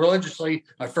 religiously,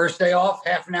 my first day off,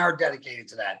 half an hour dedicated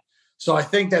to that. So I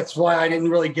think that's why I didn't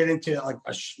really get into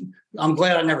I'm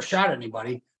glad I never shot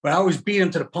anybody, but I always beat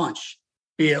them to the punch,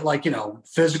 be it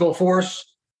physical force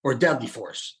or deadly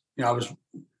force. I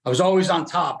was always on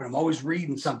top, and I'm always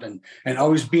reading something and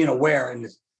always being aware. And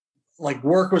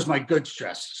work was my good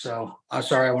stress. So I'm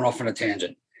sorry, I went off on a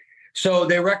tangent. So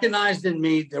they recognized in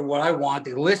me that what I want,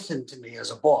 they listened to me as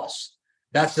a boss.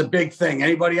 That's the big thing.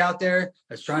 Anybody out there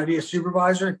that's trying to be a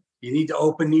supervisor, you need to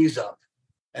open these up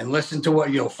and listen to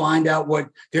what you'll find out. What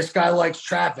this guy likes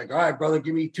traffic. All right, brother,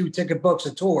 give me 2 ticket books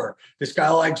a tour. This guy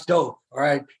likes dope. All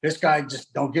right. This guy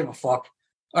just don't give a fuck.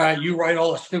 All right. You write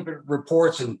all the stupid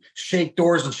reports and shake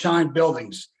doors and shine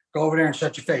buildings. Go over there and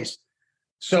shut your face.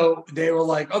 So they were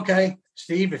like, okay,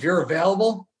 Steve, if you're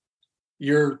available,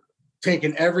 you're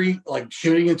taking every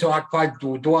shooting into occupied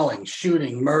dwelling,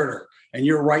 shooting, murder, and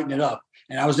you're writing it up.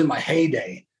 And I was in my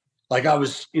heyday. I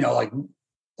was,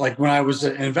 like when I was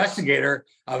an investigator,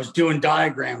 I was doing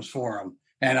diagrams for them,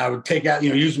 and I would take out,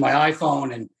 use my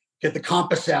iPhone and get the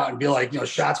compass out and be like,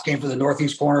 shots came from the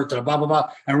northeast corner to the blah, blah, blah,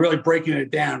 and really breaking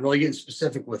it down, really getting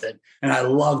specific with it. And I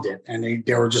loved it. And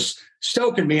they were just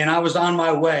stoking me. And I was on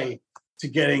my way to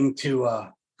getting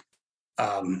to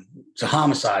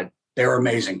homicide. They were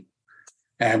amazing.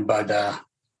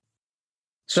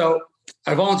 So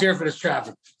I volunteered for this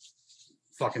traffic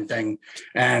fucking thing.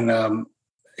 And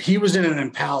he was in an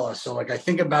Impala. So I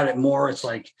think about it more. It's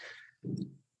like,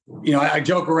 I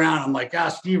joke around. I'm like,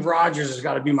 Steve Rogers has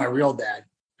got to be my real dad,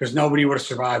 because nobody would have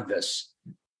survived this.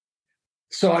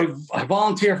 So I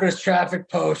volunteer for this traffic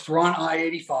post. We're on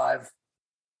I-85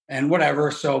 and whatever.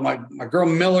 So my girl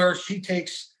Miller, she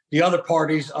takes the other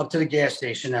parties up to the gas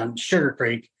station on Sugar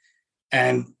Creek.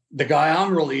 And the guy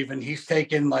I'm relieving, he's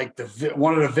taking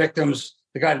one of the victims,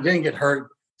 the guy that didn't get hurt,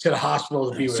 to the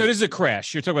hospital to be with. So this is a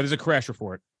crash. You're talking about this is a crash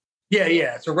report. Yeah.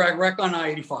 It's a wreck on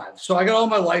I-85. So I got all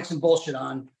my lights and bullshit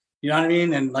on, you know what I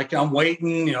mean? And I'm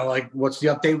waiting, what's the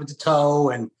update with the tow?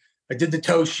 And I did the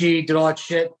tow sheet, did all that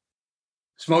shit,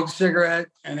 smoked a cigarette.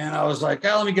 And then I was like,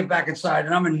 let me get back inside.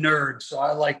 And I'm a nerd. So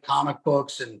I like comic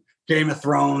books and Game of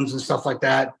Thrones and stuff like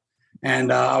that.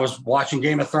 And I was watching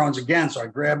Game of Thrones again. So I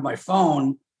grabbed my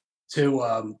phone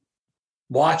to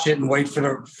watch it and wait for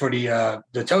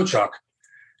the tow truck.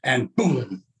 And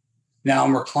boom, now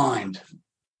I'm reclined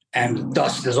and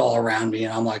dust is all around me.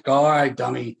 And I'm like, all right,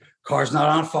 dummy, car's not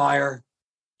on fire.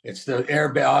 It's the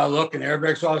airbag. I look and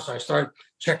airbag's off. So I start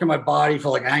checking my body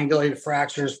for angulated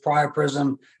fractures,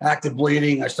 priapism, active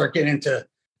bleeding. I start getting into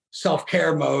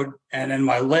self-care mode. And then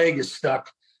my leg is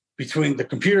stuck between, the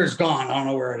computer's gone. I don't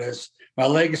know where it is. My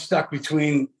leg is stuck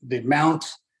between the mount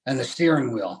and the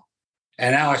steering wheel.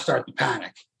 And now I start to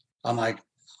panic. I'm like,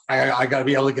 I got to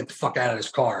be able to get the fuck out of this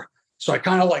car. So I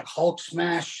kind of Hulk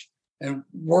smash and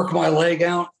work my leg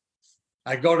out.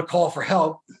 I go to call for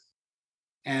help,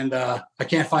 and I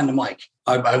can't find the mic.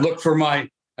 I look for I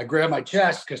grab my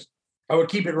chest because I would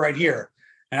keep it right here.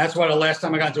 And that's why the last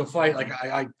time I got into a fight,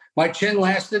 my chin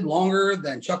lasted longer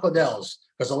than Chuck Liddell's,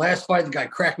 because the last fight, the guy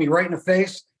cracked me right in the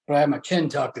face, but I had my chin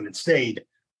tucked and it stayed.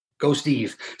 Go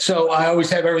Steve. So I always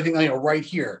have everything right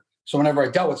here. So whenever I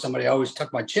dealt with somebody, I always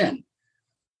tuck my chin.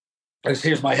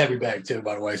 Here's my heavy bag too,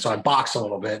 by the way. So I boxed a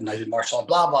little bit and I did martial art,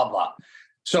 blah, blah, blah.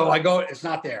 So I go, it's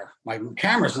not there. My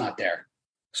camera's not there.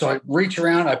 So I reach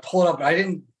around, I pull it up. I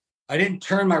didn't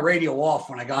turn my radio off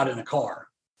when I got in the car.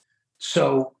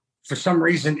 So for some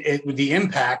reason, the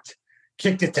impact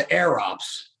kicked it to air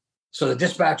ops. So the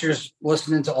dispatcher's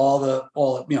listening to all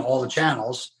the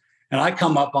channels. And I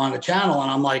come up on the channel and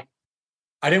I'm like,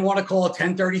 I didn't want to call it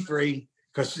 1033.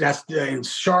 Because in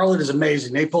Charlotte is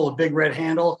amazing. They pull a big red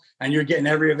handle and you're getting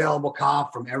every available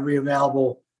cop from every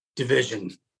available division.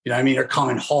 You know what I mean? They're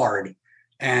coming hard.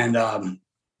 And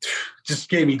just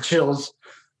gave me chills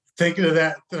thinking of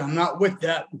that I'm not with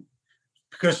that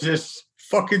because of this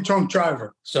fucking drunk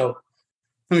driver. So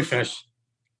let me finish.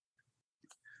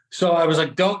 So I was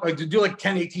like, do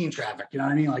 1018 traffic. You know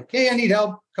what I mean? Hey, I need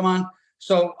help. Come on.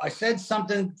 So I said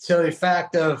something to the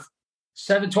fact of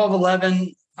 7, 12,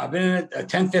 11. I've been in a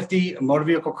 1050, a motor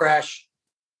vehicle crash.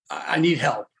 I need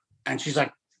help. And she's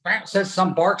like, says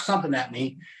bark something at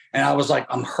me. And I was like,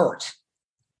 I'm hurt.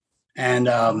 And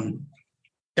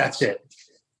that's it.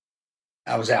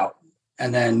 I was out.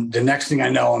 And then the next thing I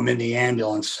know, I'm in the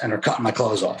ambulance and they're cutting my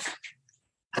clothes off.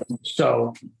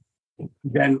 So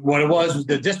then what it was,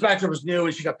 the dispatcher was new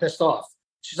and she got pissed off.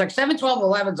 She's like,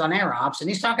 71211's on air ops, and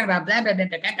he's talking about blah, blah, blah,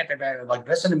 blah, blah, blah, like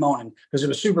pissing and moaning because it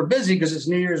was super busy because it's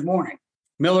New Year's morning.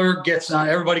 Miller gets on,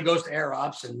 everybody goes to air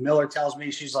ops, and Miller tells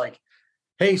me, she's like,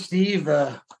 hey, Steve,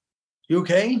 you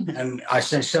okay? And I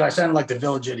said, I sounded like the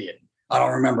village idiot. I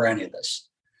don't remember any of this.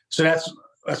 So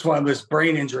that's why this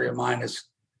brain injury of mine is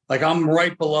like, I'm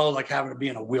right below like having to be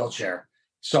in a wheelchair.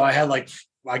 So I had like,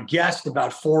 I guessed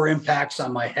about 4 impacts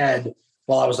on my head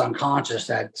while I was unconscious,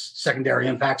 that secondary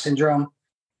impact syndrome.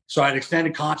 So I had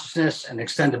extended consciousness and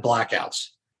extended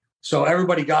blackouts. So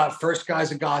everybody first guys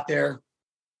that got there,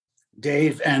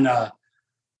 Dave and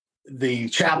the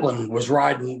chaplain was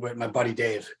riding with my buddy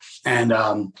Dave, and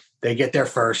they get there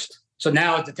first. So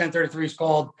now at the 1033 is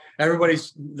called,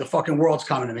 the fucking world's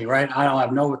coming to me, right? I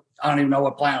don't even know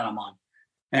what planet I'm on.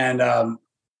 And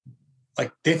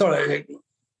like they thought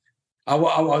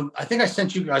I think I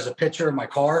sent you guys a picture of my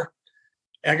car.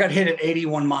 I got hit at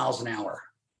 81 miles an hour.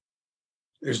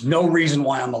 There's no reason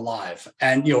why I'm alive.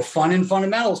 And, fun and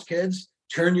fundamentals, kids,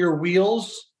 turn your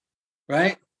wheels,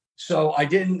 right? So I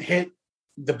didn't hit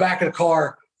the back of the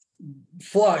car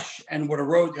flush and would have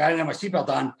rode. I didn't have my seatbelt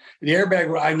on. The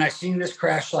airbag, I seen this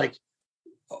crash like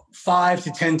 5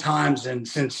 to 10 times and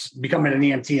since becoming an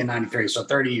EMT in 93, so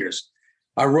 30 years.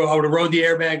 I would have rode the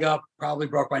airbag up, probably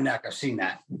broke my neck. I've seen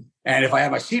that. And if I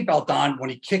had my seatbelt on, when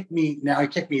he kicked me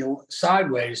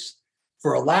sideways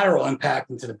for a lateral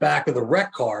impact into the back of the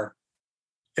wreck car.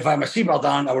 If I had my seatbelt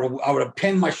on, I would have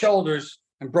pinned my shoulders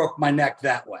and broke my neck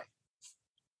that way.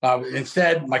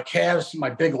 Instead, my calves, my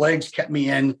big legs kept me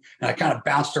in, and I kind of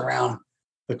bounced around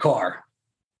the car.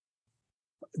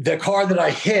 The car that I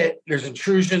hit, there's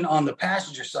intrusion on the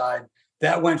passenger side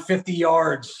that went 50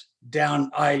 yards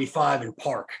down I-85 in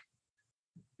Park.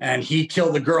 And he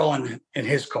killed the girl in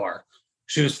his car.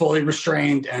 She was fully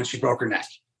restrained and she broke her neck.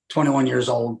 21 years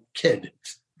old kid,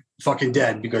 fucking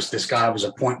dead because this guy was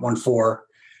a .14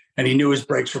 and he knew his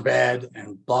brakes were bad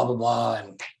and blah, blah, blah.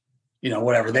 And,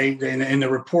 whatever. They in the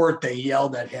report, they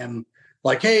yelled at him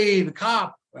like, hey, the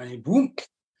cop. And boom,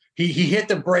 he hit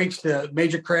the brakes. The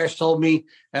major crash told me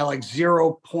at like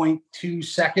 0.2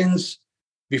 seconds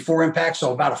before impact.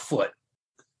 So about a foot.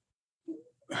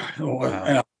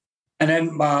 Wow. And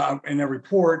then in the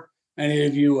report, any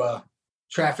of you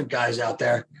traffic guys out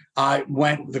there, I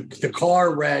went the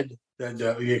car read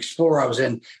the Explorer I was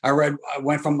in. I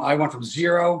went from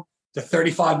 0 to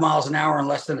 35 miles an hour in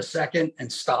less than a second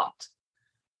and stopped.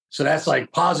 So that's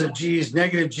like positive G's,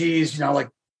 negative G's. Like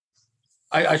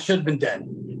I should have been dead.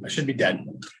 I should be dead.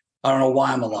 I don't know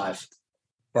why I'm alive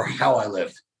or how I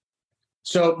lived.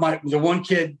 So the one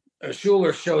kid,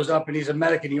 Schuler, shows up and he's a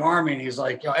medic in the Army, and he's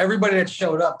like, everybody that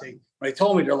showed up, when they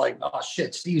told me, they're like, oh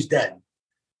shit, Steve's dead.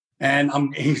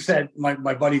 And he said, my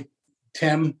buddy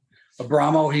Tim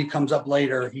Abramo, he comes up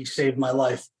later. He saved my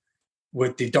life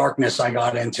with the darkness I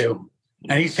got into,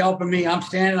 and he's helping me. I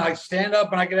stand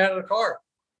up and I get out of the car,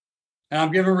 and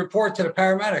I'm giving a report to the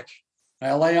paramedic.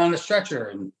 I lay on the stretcher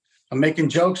and I'm making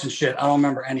jokes and shit. I don't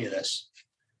remember any of this.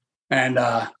 And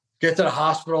get to the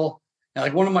hospital. And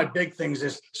like one of my big things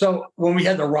is, so when we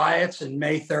had the riots in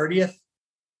May 30th,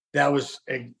 that was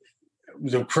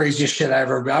the craziest shit I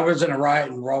was in a riot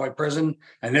in Rahway Prison,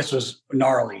 and this was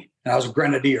gnarly. And I was a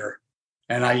grenadier,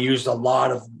 and I used a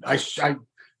lot of, I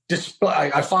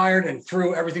fired and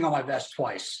threw everything on my vest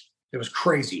twice. It was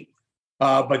crazy.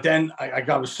 But then I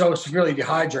was so severely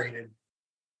dehydrated.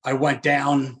 I went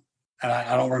down, and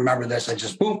I don't remember this. I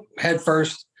just boom, head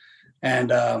first.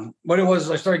 And what it was,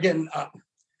 I started getting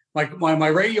my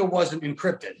radio wasn't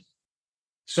encrypted.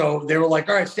 So they were like,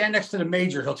 all right, stand next to the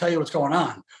major. He'll tell you what's going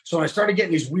on. So when I started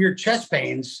getting these weird chest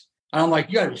pains, I'm like,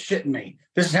 you gotta be shitting me.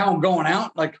 This is how I'm going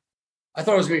out? Like, I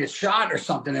thought I was gonna get shot or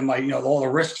something in my, all the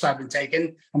risks I've been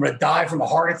taking. I'm gonna die from a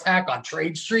heart attack on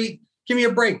Trade Street. Give me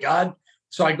a break, God.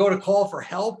 So I go to call for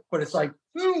help, but it's like,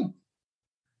 boom.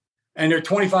 And they're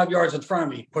 25 yards in front of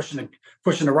me, pushing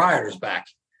the rioters back.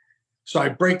 So I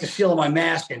break the seal of my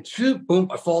mask and shoot, boom,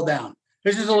 I fall down.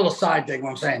 This is a little side thing,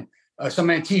 what I'm saying. Some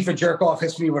Antifa jerk off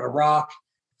hits me with a rock,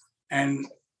 and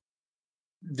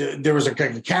there was a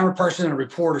camera person and a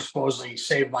reporter supposedly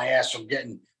saved my ass from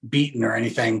getting beaten or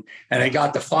anything, and I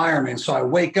got the fireman. So I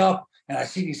wake up and I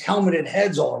see these helmeted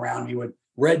heads all around me with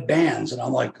red bands, and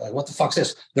I'm like what the fuck's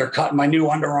this? They're cutting my new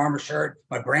Under Armour shirt,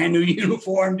 my brand new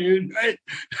uniform, dude. Right?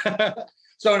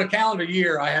 So in a calendar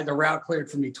year, I had the route cleared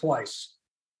for me twice.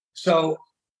 So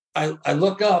I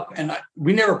look up, and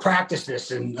we never practiced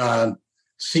this in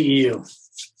CEU,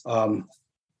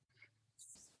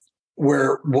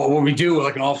 where what we do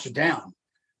like an officer down.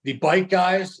 The bike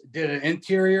guys did an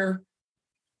interior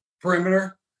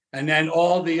perimeter, and then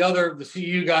all the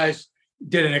CEU guys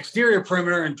did an exterior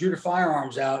perimeter and drew the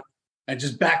firearms out and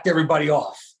just backed everybody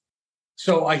off.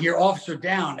 So I hear officer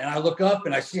down, and I look up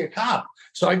and I see a cop.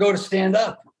 So I go to stand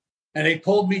up, and they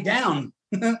pulled me down.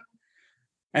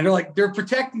 And they're like, they're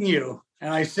protecting you.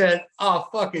 And I said, oh,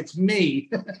 fuck, it's me.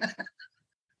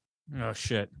 Oh,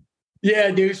 shit.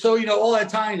 Yeah, dude. So, all that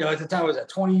time, at the time I was at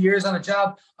 20 years on a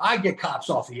job, I get cops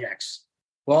off the X.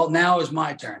 Well, now is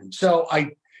my turn. So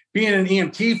being an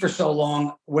EMT for so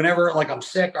long, whenever like I'm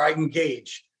sick or I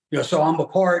engage, so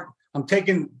I'm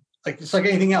taking, like, it's like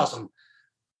anything else.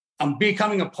 I'm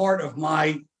becoming a part of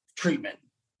my treatment.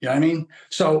 You know what I mean?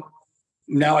 So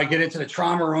now I get into the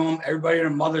trauma room. Everybody and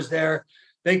their mother's there.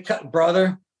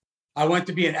 Brother, I went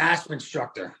to be an ASP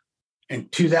instructor in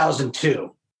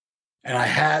 2002. And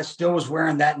I still was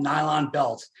wearing that nylon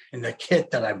belt in the kit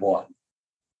that I bought.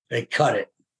 They cut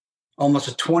it. Almost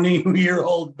a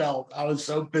 20-year-old belt. I was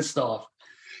so pissed off.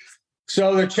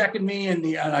 So they're checking me, and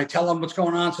I tell them what's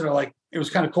going on. So they're like, it was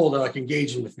kind of cool. They're like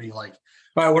engaging with me, like,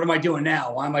 all right, what am I doing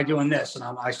now? Why am I doing this? And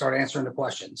I start answering the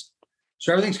questions.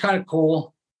 So everything's kind of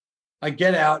cool. I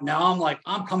get out. Now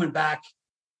I'm coming back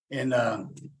in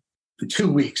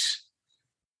 2 weeks.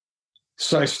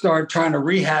 So I start trying to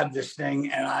rehab this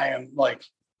thing, and I am like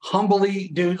humbly,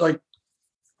 dude. Like,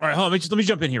 all right, hold on. Let me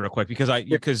jump in here real quick because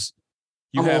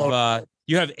you have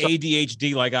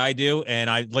ADHD like I do, and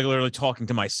I like literally talking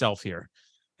to myself here,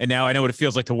 and now I know what it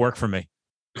feels like to work for me.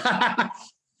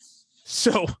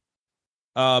 So,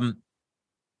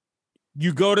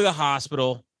 you go to the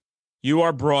hospital, you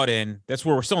are brought in. That's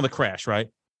where we're still in the crash, right?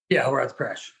 Yeah, we're at the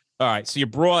crash. All right, so you're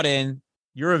brought in,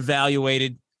 you're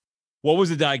evaluated. What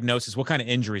was the diagnosis? What kind of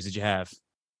injuries did you have?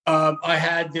 I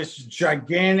had this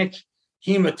gigantic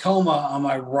hematoma on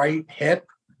my right hip.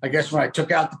 I guess when I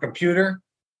took out the computer.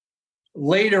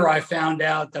 Later, I found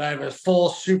out that I have a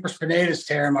full supraspinatus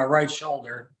tear in my right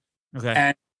shoulder. Okay.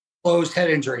 And closed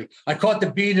head injury. I caught the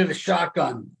bead of the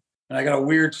shotgun, and I got a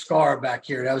weird scar back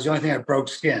here. That was the only thing that broke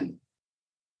skin.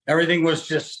 Everything was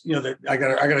just, I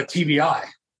got a TBI.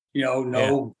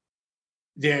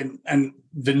 And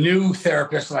the new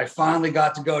therapist that I finally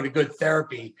got to go to good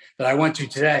therapy that I went to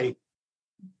today,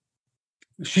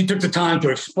 she took the time to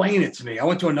explain it to me. I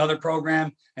went to another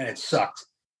program and it sucked.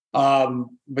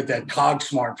 But that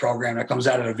CogSmart program that comes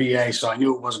out of the VA, so I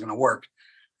knew it wasn't going to work.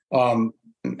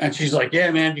 And she's like,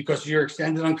 yeah, man, because of your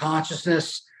extended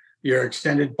unconsciousness, your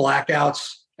extended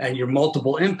blackouts, and your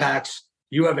multiple impacts,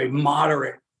 you have a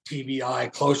moderate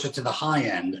TBI closer to the high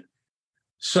end.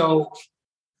 So,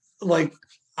 like,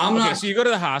 I'm not. So you go to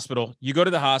the hospital.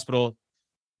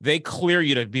 They clear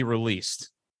you to be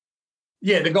released.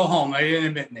 Yeah, to go home. They didn't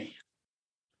admit me.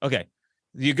 Okay.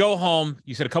 You go home.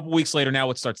 You said a couple weeks later. Now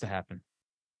what starts to happen?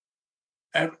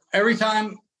 Every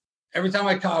time I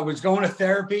was going to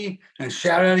therapy, and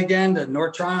shout out again to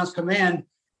North Tryon Command,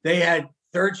 they had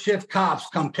third shift cops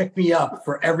come pick me up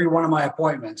for every one of my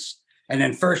appointments. And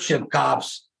then first shift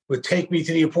cops would take me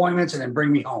to the appointments and then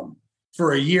bring me home.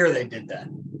 For a year, they did that.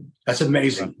 That's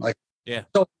amazing. Like, yeah.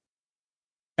 So,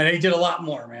 and they did a lot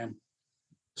more, man.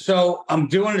 So I'm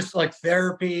doing this like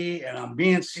therapy, and I'm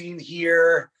being seen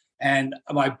here, and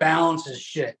my balance is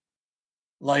shit.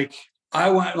 Like, I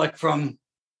went like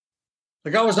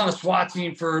I was on a SWAT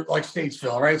team for like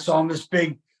Statesville, right? So I'm this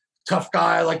big, tough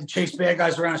guy. I like to chase bad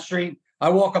guys around the street. I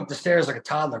walk up the stairs like a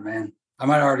toddler, man. I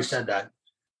might have already said that.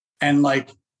 And like,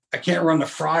 I can't run the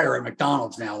fryer at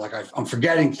McDonald's now. Like, I'm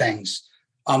forgetting things.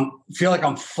 Feel like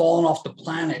I'm falling off the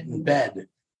planet in bed.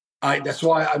 That's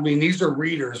why, I mean, these are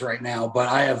readers right now, but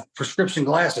I have prescription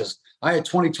glasses. I had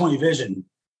 20/20 vision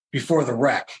before the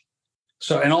wreck.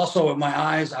 So, and also with my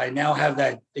eyes, I now have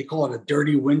that, they call it a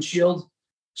dirty windshield.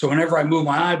 So whenever I move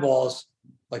my eyeballs,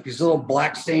 like these little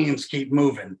black stains keep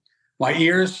moving. My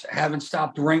ears haven't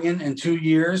stopped ringing in 2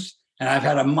 years, and I've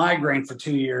had a migraine for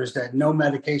 2 years that no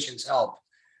medications help.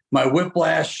 My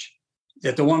whiplash,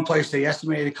 at the one place they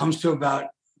estimated, it comes to about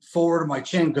forward of my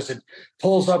chin because it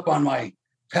pulls up on my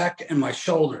pec and my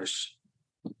shoulders.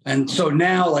 And so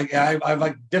now, like, I've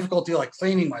like difficulty like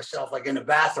cleaning myself, like in the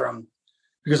bathroom,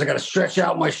 because I got to stretch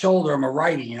out my shoulder. I'm a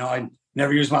righty, I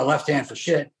never use my left hand for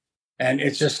shit. And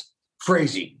it's just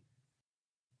crazy.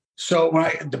 So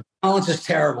the balance is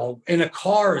terrible. In a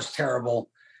car is terrible.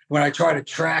 When I try to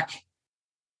track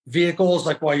vehicles,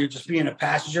 like while you're just being a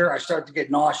passenger, I start to get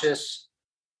nauseous.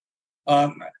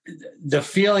 The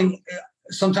feeling,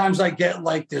 sometimes I get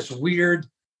like this weird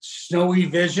snowy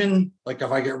vision, like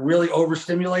if I get really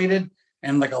overstimulated,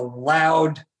 and like a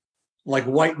loud, like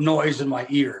white noise in my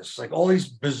ears, like all these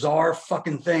bizarre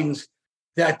fucking things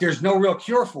that there's no real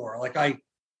cure for. Like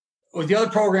with the other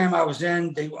program I was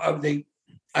in,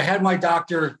 I had my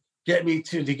doctor get me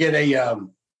to get a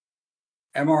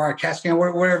MRI, CAT scan,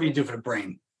 whatever you do for the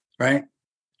brain, right?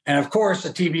 And of course,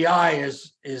 a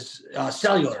TBI is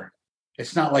cellular.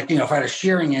 It's not like, if I had a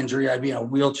shearing injury, I'd be in a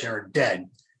wheelchair dead.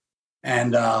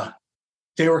 And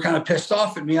they were kind of pissed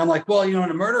off at me. I'm like, well, in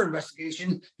a murder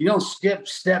investigation, you don't skip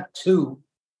step 2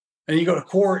 and you go to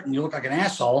court and you look like an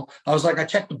asshole. I was like, I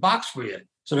checked the box for you.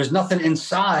 So there's nothing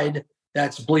inside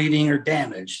that's bleeding or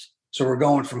damaged. So we're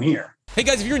going from here. Hey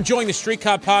guys, if you're enjoying the Street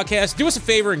Cop podcast, do us a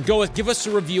favor and give us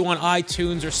a review on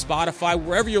iTunes or Spotify,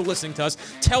 wherever you're listening to us.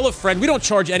 Tell a friend. We don't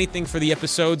charge anything for the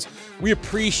episodes. We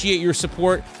appreciate your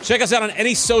support. Check us out on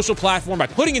any social platform by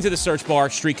putting into the search bar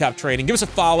Street Cop Training. Give us a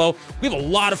follow. We have a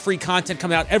lot of free content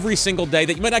coming out every single day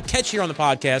that you might not catch here on the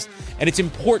podcast, and it's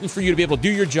important for you to be able to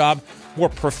do your job more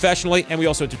professionally, and we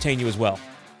also entertain you as well.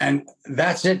 And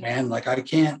that's it, man. Like I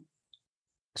can't.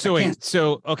 So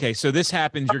this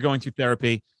happens. You're going through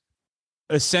therapy.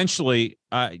 Essentially,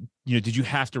 did you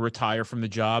have to retire from the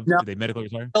job? No. Did they medically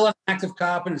retire? Still an active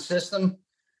cop in the system,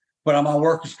 but I'm on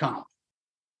workers' comp.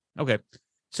 Okay.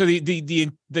 So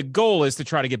the goal is to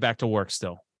try to get back to work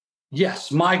still.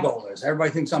 Yes, my goal is.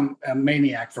 Everybody thinks I'm a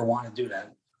maniac for wanting to do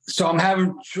that. So I'm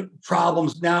having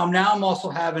problems now. Now I'm also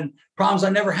having problems I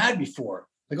never had before.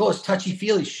 Like all this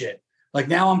touchy-feely shit. Like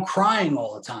now I'm crying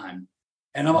all the time,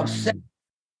 and I'm upset.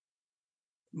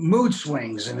 Mood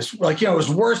swings, and it's like, it was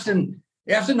worse than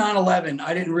after 9/11.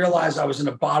 I didn't realize I was in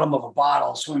the bottom of a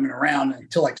bottle swimming around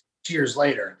until like 6 years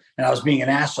later, and I was being an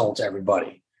asshole to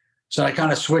everybody. So I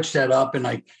kind of switched that up, and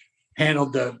I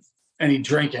handled any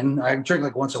drinking. I drink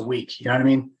like once a week. You know what I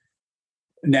mean?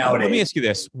 Nowadays. Let me ask you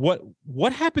this: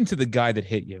 what happened to the guy that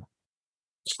hit you?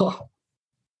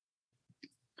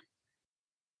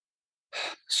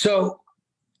 So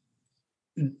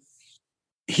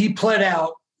he pled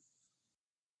out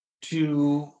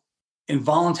to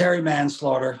involuntary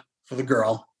manslaughter for the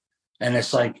girl, and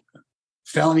it's like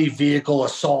felony vehicle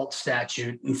assault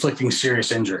statute inflicting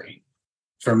serious injury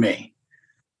for me,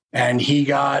 and he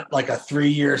got like a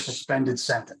 3-year suspended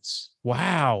sentence.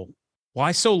 Wow,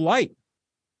 why so light?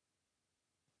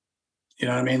 You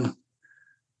know what I mean?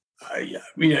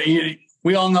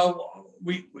 We all know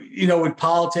with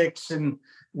politics and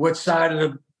what side of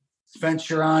the fence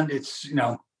you're on. It's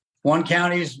one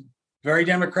county is very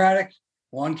Democratic,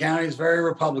 one county is very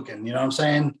Republican, you know what I'm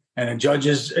saying? And the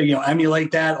judges, emulate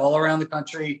that all around the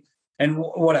country and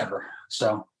whatever.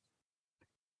 So,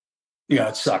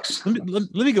 it sucks. Let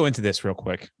me go into this real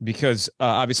quick because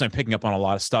obviously I'm picking up on a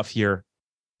lot of stuff here.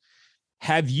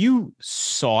 Have you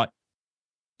sought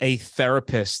a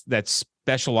therapist that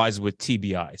specializes with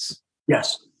TBIs?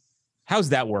 Yes. How's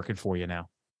that working for you now?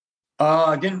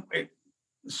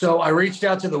 So I reached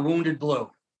out to the Wounded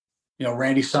Blue.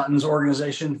 Randy Sutton's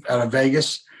organization out of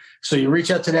Vegas. So you reach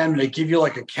out to them and they give you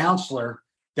like a counselor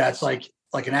that's like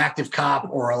an active cop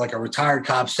or like a retired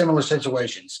cop, similar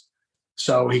situations.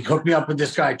 So he hooked me up with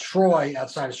this guy, Troy,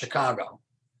 outside of Chicago.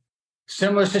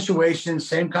 Similar situations,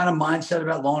 same kind of mindset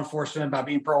about law enforcement, about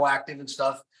being proactive and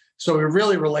stuff. So we're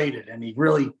really related. And he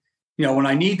really, when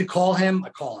I need to call him, I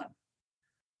call him.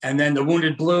 And then the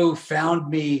Wounded Blue found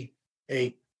me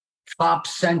a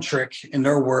cop-centric, in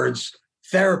their words,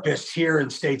 therapist here in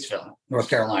Statesville, North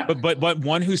Carolina. But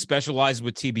one who specialized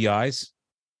with TBIs?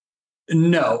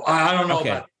 No, I don't know okay.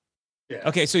 about it. Yeah.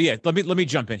 Okay, so let me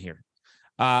jump in here.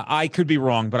 I could be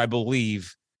wrong, but I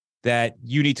believe that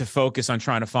you need to focus on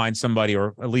trying to find somebody,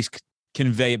 or at least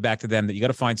convey it back to them, that you got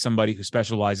to find somebody who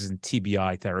specializes in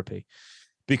TBI therapy,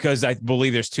 because I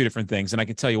believe there's two different things. And I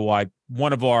can tell you why.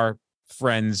 One of our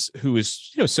friends who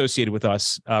is associated with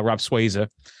us, Rob Swayza,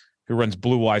 who runs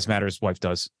Blue Wise Matter, his wife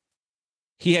does.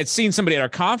 He had seen somebody at our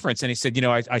conference and he said,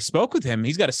 I spoke with him.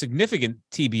 He's got a significant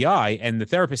TBI and the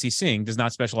therapist he's seeing does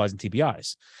not specialize in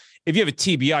TBIs. If you have a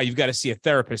TBI, you've got to see a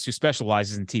therapist who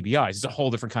specializes in TBIs. It's a whole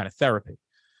different kind of therapy.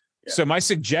 Yeah. So my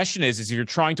suggestion is if you're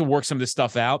trying to work some of this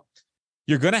stuff out,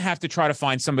 you're going to have to try to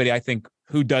find somebody, I think,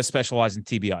 who does specialize in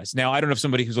TBIs. Now, I don't know if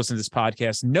somebody who's listening to this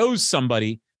podcast knows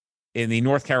somebody in the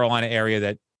North Carolina area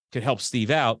that could help Steve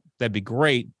out. That'd be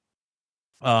great.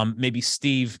 Maybe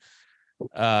Steve,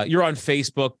 you're on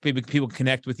Facebook. Maybe people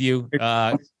connect with you.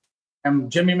 I'm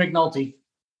Jimmy McNulty.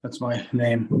 That's my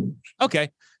name. Okay.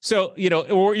 So,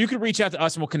 or you could reach out to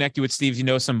us and we'll connect you with Steve if you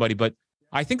know somebody. But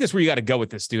I think that's where you got to go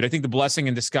with this, dude. I think the blessing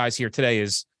in disguise here today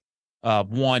is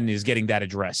one is getting that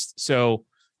addressed. So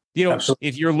Absolutely.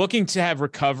 if you're looking to have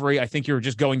recovery, I think you're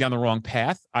just going down the wrong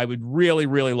path. I would really,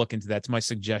 really look into that. It's my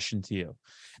suggestion to you.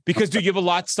 Because, dude, you have a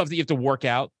lot of stuff that you have to work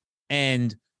out.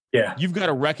 And you've got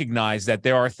to recognize that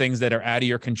there are things that are out of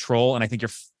your control. And I think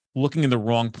you're looking in the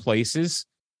wrong places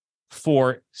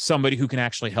for somebody who can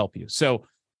actually help you. So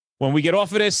when we get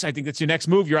off of this, I think that's your next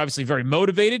move. You're obviously very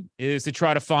motivated, is to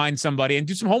try to find somebody and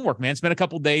do some homework, man. Spend a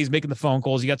couple of days making the phone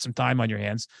calls. You got some time on your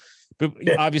hands. But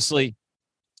obviously,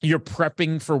 you're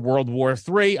prepping for World War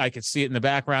III. I could see it in the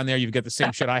background there. You've got the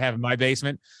same shit I have in my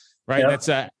basement, right? Yep.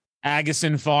 That's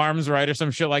Agassiz Farms, right? Or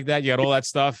some shit like that. You got all that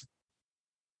stuff.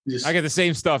 I got the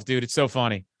same stuff, dude. It's so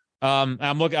funny.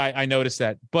 I'm looking, I noticed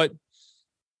that. But,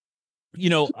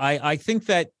 I think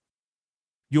that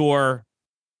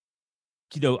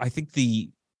I think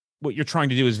what you're trying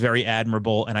to do is very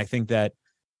admirable. And I think that,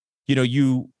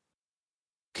 you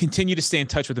continue to stay in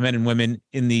touch with the men and women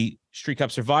in the Street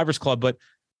Cop Survivors Club. But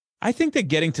I think that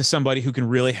getting to somebody who can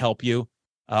really help you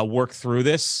work through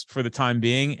this for the time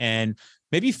being, and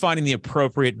maybe finding the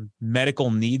appropriate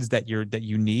medical needs that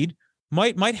you need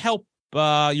might help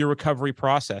your recovery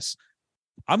process.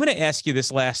 I'm going to ask you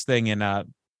this last thing, and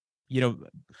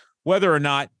whether or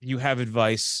not you have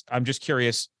advice, I'm just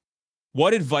curious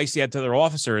what advice you had to other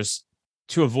officers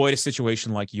to avoid a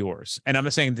situation like yours. And I'm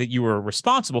not saying that you were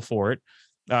responsible for it.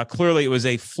 Clearly, it was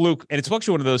a fluke, and it's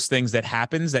actually one of those things that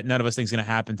happens that none of us think is going to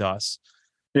happen to us.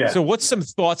 Yeah. So what's some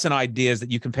thoughts and ideas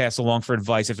that you can pass along for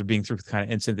advice after being through the kind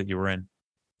of incident that you were in?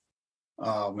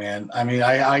 Oh, man. I mean,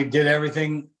 I did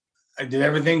everything. I did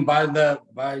everything by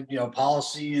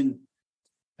policy, and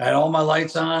I had all my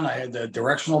lights on. I had the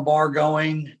directional bar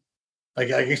going.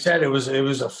 Like I said, it was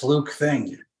a fluke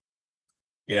thing.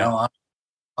 I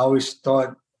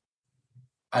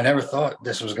never thought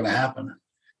this was going to happen.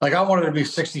 Like, I wanted to be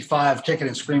 65 kicking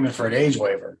and screaming for an age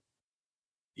waiver,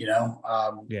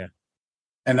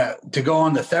 And to go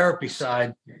on the therapy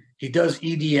side, he does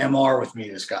EDMR with me,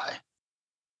 this guy,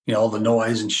 all the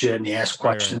noise and shit. And he asks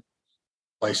questions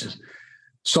places.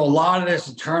 So a lot of this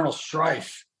internal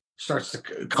strife starts to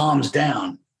calms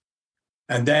down.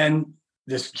 And then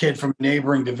this kid from a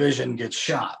neighboring division gets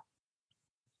shot.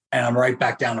 And I'm right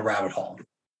back down the rabbit hole.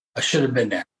 I should have been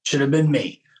there. Should have been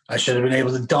me. I should have been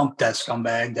able to dump that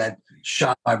scumbag that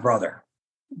shot my brother.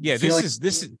 Yeah, this is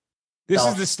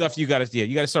the stuff you got to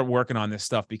you got to start working on this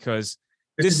stuff, because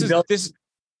these are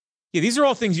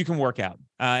all things you can work out.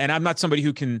 And I'm not somebody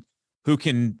who can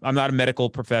I'm not a medical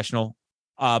professional.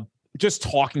 Just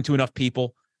talking to enough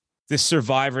people, this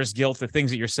survivor's guilt, the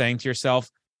things that you're saying to yourself,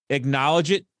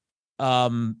 acknowledge it.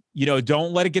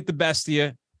 Don't let it get the best of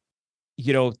you.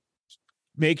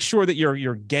 Make sure that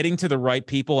you're getting to the right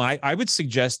people. And I would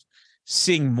suggest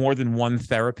seeing more than one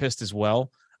therapist as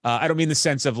well. I don't mean the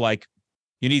sense of like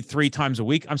you need 3 times a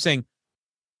week. I'm saying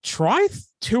try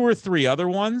 2 or 3 other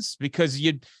ones, because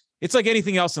it's like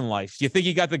anything else in life. You think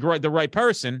you got the right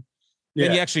person,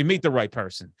 then you actually meet the right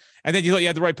person. And then you thought you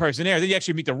had the right person there, then you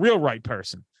actually meet the real right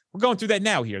person. We're going through that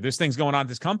now here. There's things going on at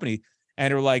this company,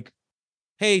 and they're like,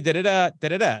 hey, da-da-da,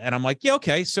 da-da-da. And I'm like, yeah,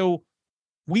 okay. So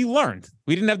we learned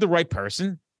we didn't have the right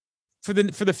person for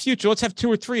the future. Let's have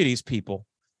 2 or 3 of these people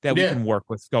that we can work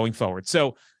with going forward.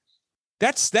 So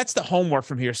that's the homework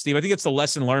from here, Steve. I think it's the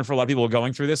lesson learned for a lot of people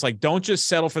going through this. Like, don't just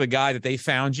settle for the guy that they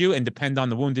found you and depend on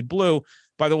the wounded blue.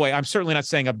 By the way, I'm certainly not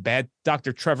saying a bad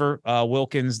Dr. Trevor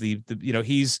Wilkins,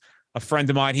 he's a friend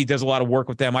of mine. He does a lot of work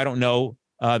with them. I don't know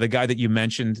the guy that you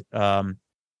mentioned. I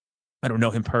don't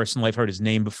know him personally. I've heard his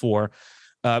name before.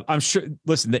 I'm sure,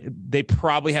 listen, they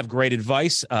probably have great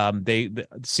advice. They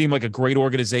seem like a great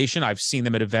organization. I've seen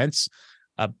them at events.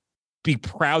 Be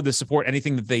proud to support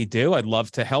anything that they do. I'd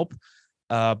love to help.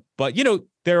 But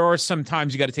there are some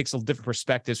times you got to take some different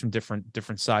perspectives from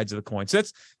different sides of the coin. So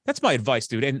that's my advice,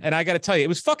 dude. And I got to tell you, it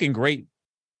was fucking great.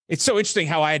 It's so interesting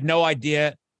how I had no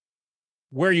idea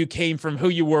where you came from, who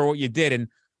you were, what you did. And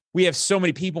we have so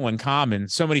many people in common.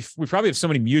 We probably have so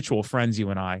many mutual friends,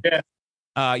 you and I. Yeah.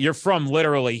 You're from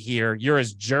literally here. You're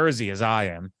as Jersey as I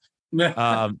am.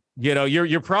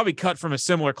 You're probably cut from a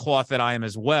similar cloth that I am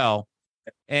as well.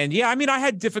 And yeah, I mean, I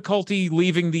had difficulty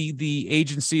leaving the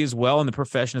agency as well and the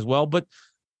profession as well. But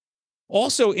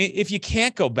also, if you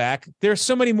can't go back, there's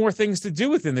so many more things to do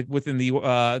within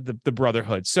the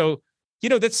brotherhood. So,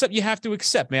 that's something you have to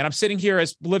accept, man. I'm sitting here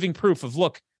as living proof of,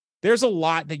 look, there's a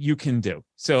lot that you can do.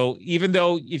 So even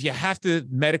though if you have to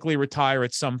medically retire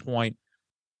at some point,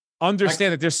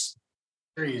 understand that there's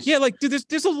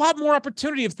a lot more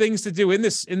opportunity of things to do in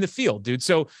the field, dude.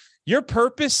 So your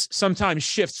purpose sometimes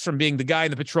shifts from being the guy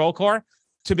in the patrol car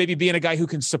to maybe being a guy who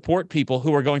can support people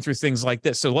who are going through things like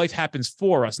this. So life happens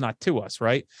for us, not to us,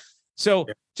 right? So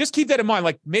just keep that in mind.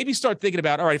 Like maybe start thinking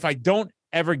about, all right, if I don't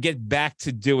ever get back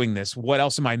to doing this, what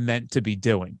else am I meant to be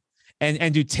doing?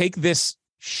 And do take this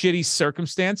shitty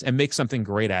circumstance and make something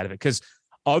great out of it. Because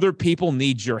other people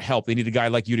need your help. They need a guy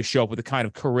like you to show up with the kind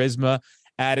of charisma,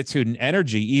 attitude, and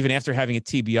energy, even after having a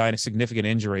TBI and a significant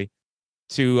injury,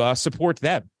 to support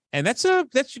them. And that's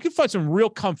you can find some real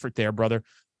comfort there, brother.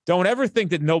 Don't ever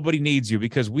think that nobody needs you,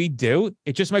 because we do.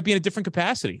 It just might be in a different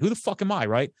capacity. Who the fuck am I,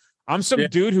 right? I'm some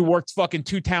dude who worked fucking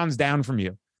 2 towns down from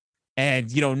you.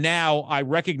 And, now I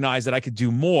recognize that I could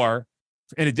do more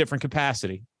in a different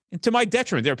capacity. And to my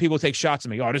detriment, there are people who take shots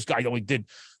at me. Oh, this guy only did,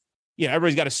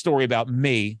 everybody's got a story about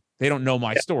me. They don't know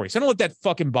my story. So don't let that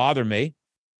fucking bother me.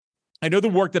 I know the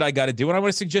work that I got to do, and I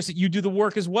want to suggest that you do the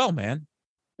work as well, man.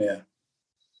 Yeah.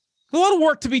 A lot of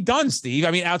work to be done, Steve.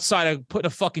 I mean, outside of putting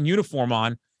a fucking uniform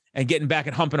on and getting back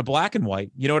and humping a black and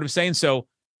white. You know what I'm saying? So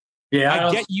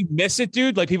I get you miss it,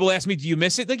 dude. Like people ask me, do you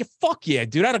miss it? Like, fuck yeah,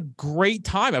 dude. I had a great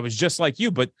time. I was just like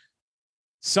you, but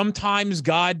sometimes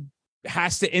God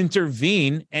has to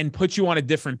intervene and put you on a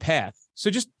different path. So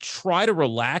just try to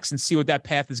relax and see what that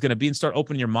path is going to be and start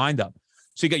opening your mind up.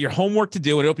 So you got your homework to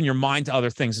do and open your mind to other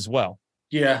things as well.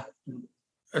 Yeah,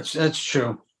 that's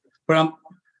true. But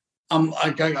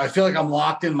I feel like I'm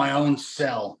locked in my own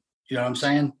cell. You know what I'm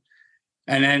saying?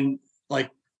 And then like,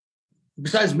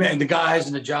 besides me, the guys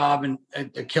and the job, and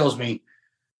it kills me.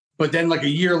 But then like a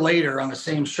year later on the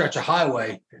same stretch of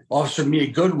highway, Officer Mia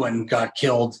Goodwin got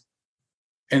killed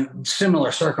in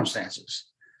similar circumstances.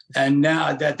 And now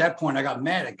at that point, I got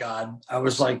mad at God. I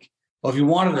was like, well, if you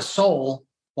wanted a soul,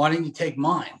 why didn't you take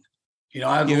mine?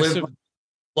 I've lived,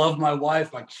 love my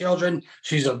wife, my children.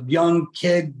 She's a young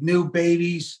kid, new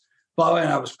babies, blah,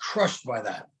 and I was crushed by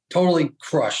that. Totally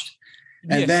crushed.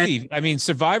 And then, Steve, I mean,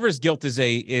 survivor's guilt is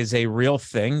a real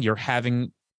thing. You're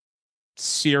having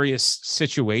serious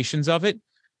situations of it,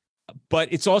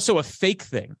 but it's also a fake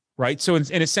thing, right? So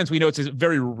in a sense, we know it's a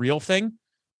very real thing,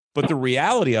 but the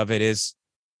reality of it is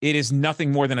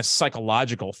nothing more than a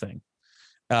psychological thing.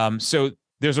 So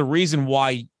there's a reason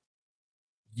why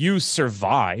you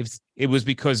survived. It was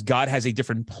because God has a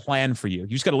different plan for you. You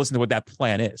just got to listen to what that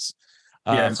plan is.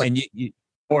 It's like, and you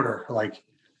order, like,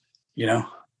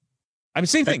 I mean,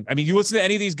 same thing. I mean, you listen to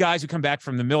any of these guys who come back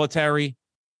from the military,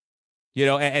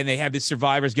 and they have this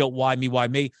survivor's guilt. Why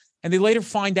me? And they later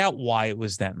find out why it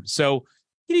was them. So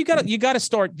you got to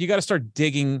start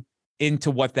digging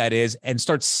into what that is and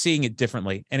start seeing it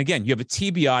differently. And again, you have a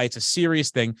TBI. It's a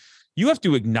serious thing. You have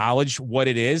to acknowledge what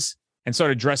it is and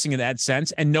start addressing in that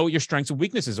sense and know what your strengths and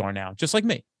weaknesses are now, just like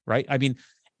me, right? I mean,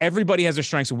 everybody has their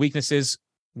strengths and weaknesses.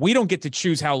 We don't get to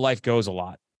choose how life goes a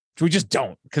lot. We just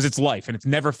don't, because it's life and it's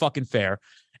never fucking fair.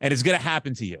 And it's going to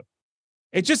happen to you.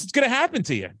 It's going to happen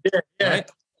to you. Yeah. Right?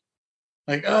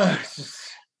 Like, yeah,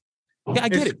 I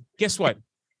get it. Guess what?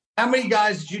 How many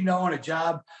guys did you know on a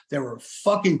job that were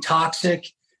fucking toxic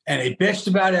and they bitched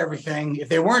about everything? If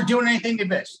they weren't doing anything, they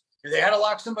bitched. If they had to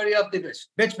lock somebody up, they bitched.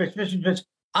 Bitch.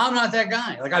 I'm not that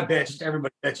guy. Like, I bitched.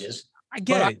 Everybody bitches. I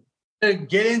get it. I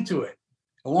get into it.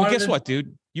 Well, guess what,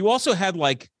 dude? You also had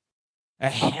like a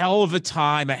hell of a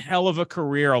time, a hell of a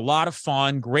career, a lot of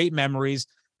fun, great memories.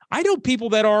 I know people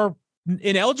that are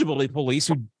ineligible to police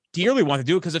who dearly want to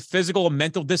do it because of physical and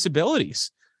mental disabilities.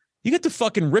 You get to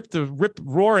fucking rip,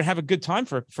 roar, and have a good time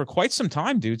for quite some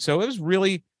time, dude. So it was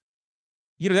really,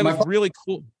 that was really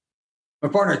cool. My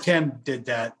partner Tim did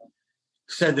that,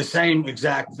 said the same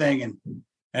exact thing,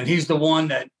 and he's the one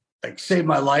that like saved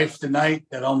my life the night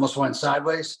that almost went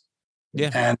sideways.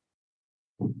 Yeah, and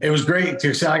it was great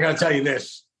to say. I got to tell you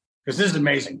this, because this is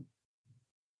amazing.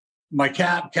 My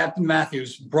Captain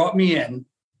Matthews brought me in,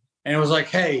 and it was like,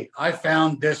 hey, I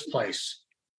found this place,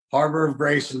 Harbor of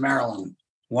Grace in Maryland,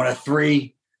 one of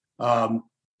 3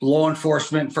 law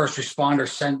enforcement, first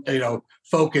responder,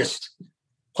 focused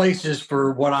places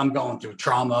for what I'm going through,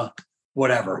 trauma,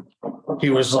 whatever. He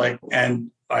was like, and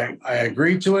I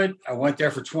agreed to it. I went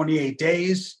there for 28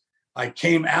 days. I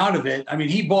came out of it. I mean,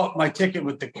 he bought my ticket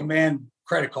with the command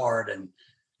credit card, and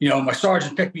my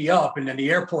sergeant picked me up, and then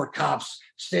the airport cops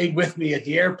stayed with me at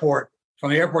the airport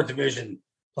from the airport division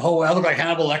the whole way. I looked like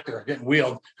Hannibal Lecter getting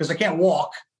wheeled because I can't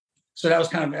walk. So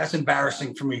that's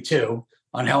embarrassing for me too,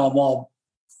 on how I'm all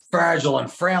fragile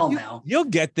and frail now. You'll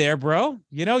get there, bro.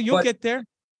 You'll get there.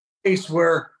 Case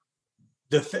where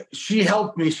she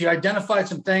helped me. She identified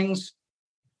some things.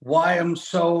 Why I'm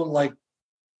so like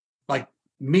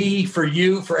me for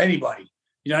you, for anybody.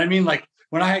 You know what I mean? Like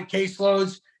when I had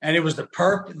caseloads and it was the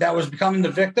perp that was becoming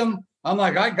the victim, I'm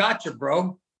like, I got you,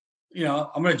 bro.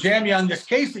 I'm going to jam you on this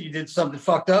case that you did something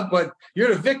fucked up, but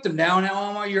you're the victim now.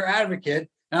 Now I'm your advocate,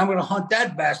 and I'm going to hunt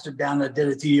that bastard down that did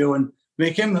it to you, and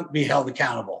make him be held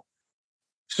accountable.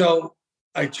 So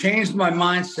I changed my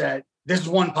mindset. This is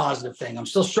one positive thing. I'm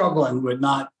still struggling with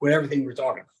everything we're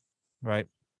talking about. Right.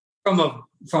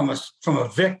 From a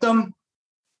victim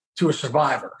to a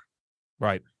survivor.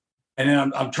 Right. And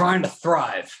then I'm trying to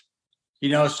thrive.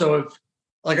 So if,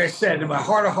 like I said, in my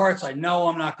heart of hearts, I know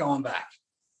I'm not going back.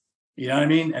 You know what I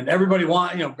mean? And everybody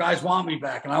guys want me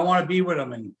back, and I want to be with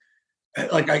them. And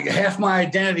half my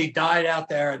identity died out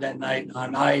there that night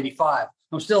on I-85.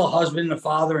 I'm still a husband, a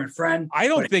father, and friend. I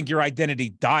don't think your identity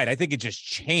died. I think it just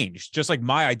changed, just like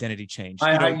my identity changed.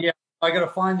 I got to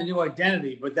find a new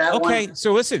identity, but that okay.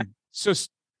 So listen, first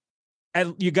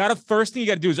thing you got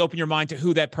to do is open your mind to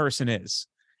who that person is.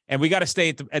 And we got to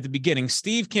stay at the beginning.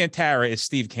 Steve Cantara is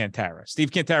Steve Cantara.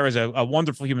 Steve Cantara is a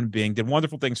wonderful human being, did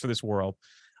wonderful things for this world.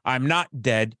 I'm not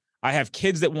dead. I have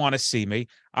kids that want to see me.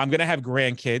 I'm going to have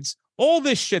grandkids. All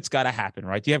this shit's got to happen,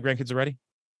 right? Do you have grandkids already?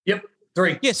 Yep.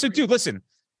 3. Yeah. So dude, listen,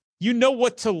 you know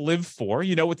what to live for.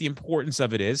 You know what the importance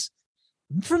of it is.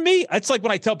 For me, it's like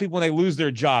when I tell people when they lose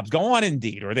their jobs, go on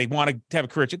Indeed, or they want to have a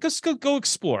career, just go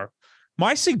explore.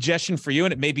 My suggestion for you,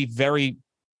 and it may be very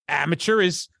amateur,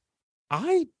 is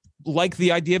I like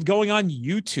the idea of going on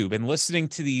YouTube and listening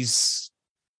to these,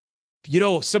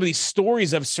 some of these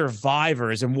stories of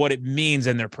survivors and what it means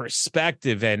and their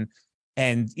perspective,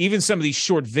 and even some of these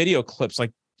short video clips.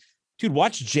 Like, dude,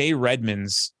 watch Jay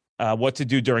Redman's What to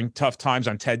Do During Tough Times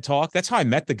on TED Talk. That's how I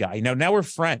met the guy. Now we're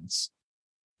friends.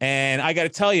 And I got to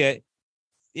tell you,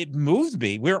 it moved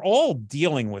me. We're all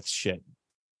dealing with shit.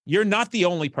 You're not the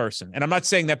only person. And I'm not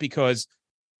saying that because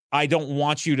I don't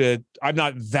want you to, I'm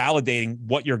not validating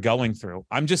what you're going through.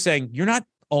 I'm just saying you're not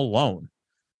alone.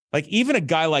 Like, even a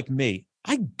guy like me,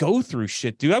 I go through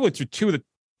shit, dude. I went through 2 of the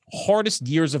hardest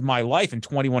years of my life in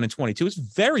 21 and 22. It's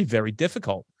very, very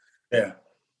difficult. Yeah.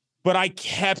 But I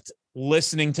kept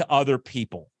listening to other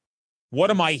people. What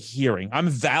am I hearing? I'm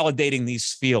validating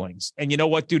these feelings. And you know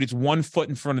what, dude? It's one foot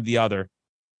in front of the other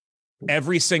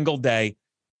every single day.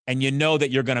 And you know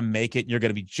that you're going to make it. You're going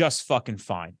to be just fucking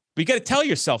fine. But you got to tell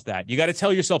yourself that. You got to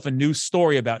tell yourself a new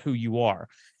story about who you are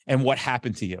and what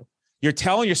happened to you. You're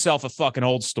telling yourself a fucking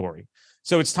old story.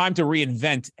 So it's time to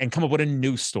reinvent and come up with a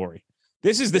new story.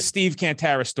 This is the Steve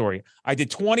Cantara story. I did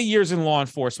 20 years in law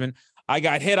enforcement. I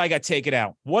got hit. I got taken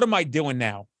out. What am I doing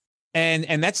now?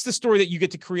 And that's the story that you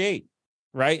get to create,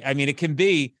 right? I mean, it can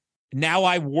be, now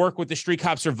I work with the Street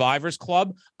Cop Survivors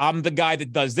Club. I'm the guy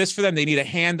that does this for them. They need a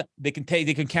hand. They can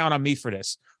count on me for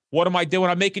this. What am I doing?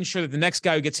 I'm making sure that the next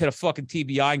guy who gets hit a fucking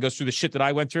TBI and goes through the shit that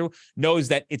I went through knows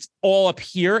that it's all up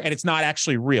here and it's not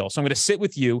actually real. So I'm going to sit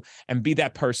with you and be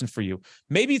that person for you.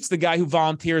 Maybe it's the guy who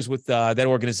volunteers with that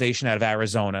organization out of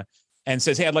Arizona and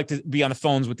says, hey, I'd like to be on the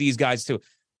phones with these guys too.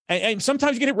 And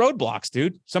sometimes you get roadblocks,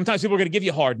 dude. Sometimes people are going to give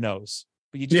you hard nose,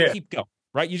 but you just keep going,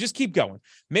 right? You just keep going.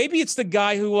 Maybe it's the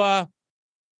guy who,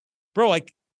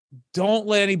 don't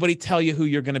let anybody tell you who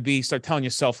you're going to be. Start telling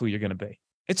yourself who you're going to be.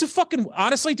 It's a fucking,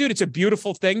 honestly, dude, it's a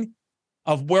beautiful thing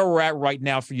of where we're at right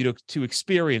now for you to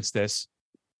experience this,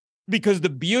 because the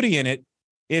beauty in it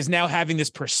is now having this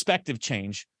perspective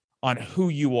change on who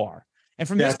you are. And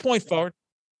from this point forward.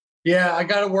 Yeah, I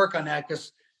got to work on that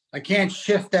because I can't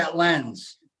shift that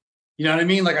lens. You know what I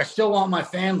mean? Like, I still want my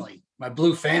family, my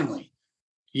blue family.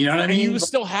 You know what I mean? You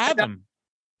still have them.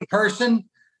 Person,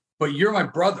 but you're my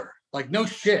brother. Like, no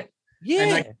shit. Yeah.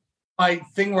 And my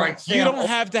thing where I say, you don't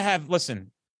have to have,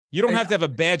 listen, you don't have to have a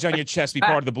badge on your chest to be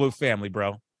part of the blue family,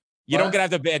 bro. You don't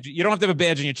have a badge. You don't have to have a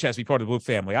badge on your chest to be part of the blue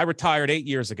family. I retired 8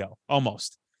 years ago,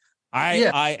 almost. I'm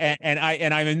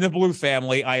in the blue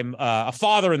family. I'm a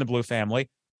father in the blue family,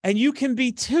 and you can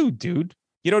be too, dude.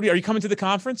 You know, are you coming to the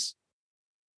conference?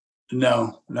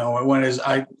 No. When is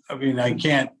I mean, I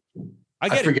can't. I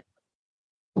get it.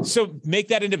 So make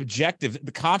that an objective.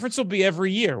 The conference will be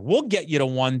every year. We'll get you to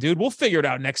one, dude. We'll figure it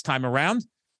out next time around.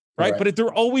 Right. But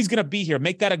they're always going to be here.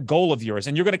 Make that a goal of yours.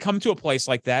 And you're going to come to a place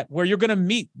like that where you're going to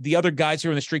meet the other guys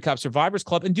here in the Street Cop Survivors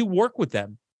Club and do work with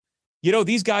them. You know,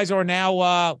 these guys are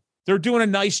now, they're doing a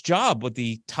nice job with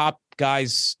the top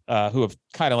guys who have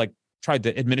kind of like tried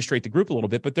to administrate the group a little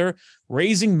bit, but they're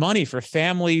raising money for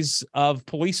families of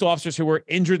police officers who were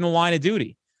injured in the line of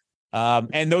duty.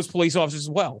 And those police officers as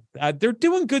well. They're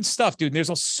doing good stuff, dude. And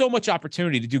there's so much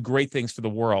opportunity to do great things for the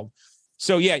world.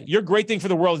 So yeah, your great thing for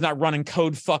the world is not running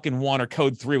code fucking 1 or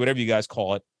code 3, whatever you guys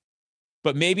call it.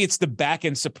 But maybe it's the back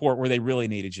end support where they really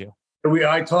needed you.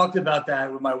 I talked about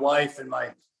that with my wife and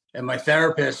my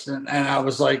therapist. And I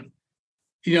was like,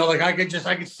 you know, like I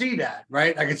could see that,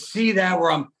 right? I could see that where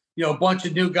I'm, you know, a bunch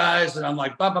of new guys and I'm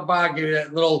like, give you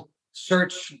that little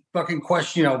search fucking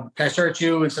question, you know, can I search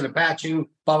you instead of pat you,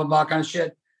 blah, blah, blah kind of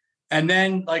shit. And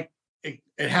then like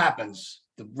it happens.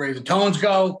 The tones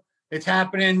go, it's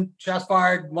happening, shots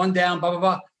fired, one down, blah, blah,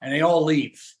 blah, and they all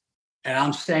leave. And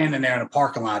I'm standing there in a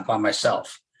parking lot by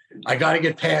myself. I got to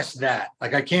get past that.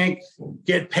 Like, I can't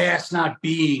get past not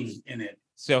being in it.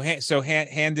 So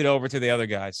hand it over to the other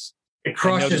guys. It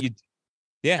crushes.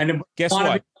 Yeah. And guess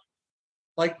what?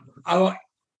 I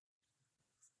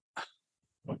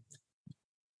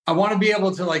want to be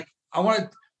able to, like, I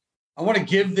want to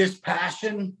give this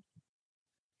passion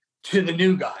to the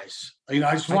new guys. You know,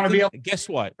 I just want to be able. Guess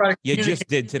what? You just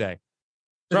did today.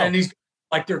 And these,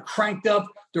 like, they're cranked up,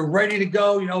 they're ready to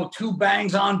go. You know, 2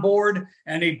 bangs on board,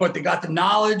 but they got the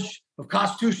knowledge of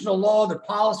constitutional law, their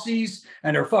policies,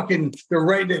 and they're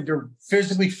ready. They're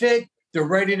physically fit. They're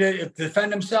ready to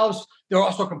defend themselves. They're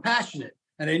also compassionate,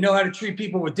 and they know how to treat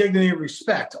people with dignity and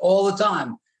respect all the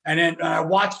time. And then I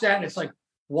watch that, and it's like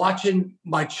watching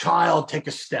my child take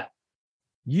a step.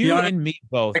 You know and me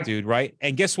both, dude, right?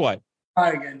 And guess what? All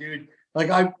right, again, dude. Like,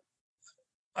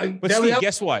 but Steve,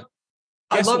 guess what?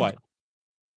 Guess what?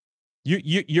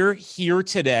 You're here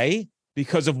today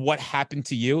because of what happened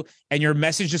to you, and your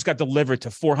message just got delivered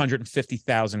to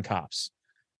 450,000 cops.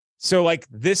 So, like,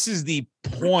 this is the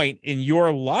point in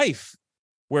your life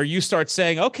where you start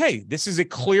saying, okay, this is a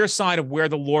clear sign of where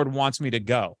the Lord wants me to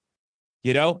go.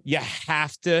 You know, you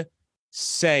have to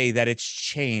say that it's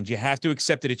changed. You have to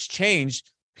accept that it's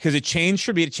changed, because it changed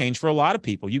for me to change for a lot of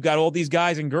people. You got all these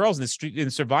guys and girls in the street, in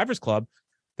the Survivors Club,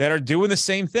 that are doing the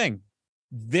same thing.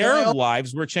 Their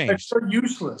lives were changed. They're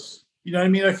useless. You know what I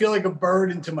mean? I feel like a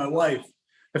burden to my wife.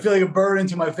 I feel like a burden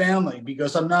to my family,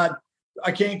 because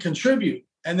I can't contribute.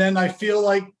 And then I feel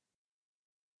like,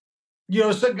 you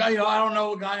know, some guy, you know, I don't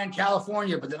know a guy in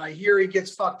California, but then I hear he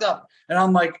gets fucked up, and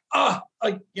I'm like,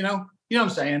 you know what I'm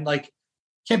saying? Like,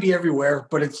 can't be everywhere,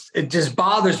 but it just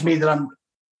bothers me that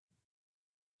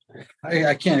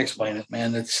I can't explain it,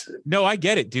 man. No, I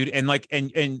get it, dude. And like,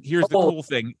 and here's the cool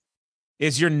thing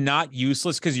is, you're not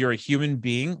useless because you're a human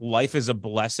being. Life is a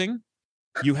blessing.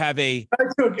 You have I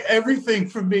took everything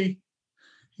from me.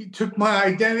 He took my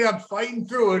identity. I'm fighting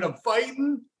through it. I'm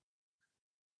fighting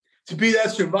to be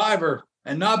that survivor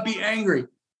and not be angry.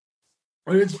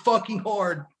 But it's fucking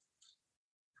hard.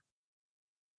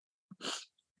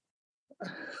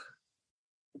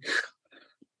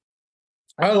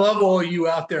 I love all you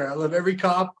out there. I love every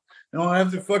cop. I don't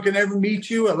have to fucking ever meet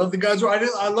you. I love the guys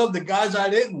I love the guys I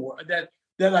didn't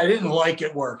that I didn't like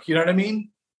at work. You know what I mean?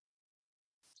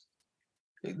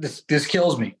 This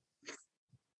kills me.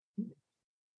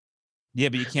 Yeah,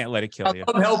 but you can't let it kill you.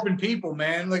 I love helping people,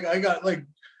 man. Like, I got, like,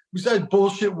 besides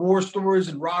bullshit war stories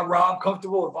and rah, I'm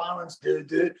comfortable with violence,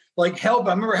 dude. Like, help.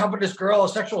 I remember helping this girl, a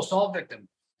sexual assault victim,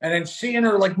 and then seeing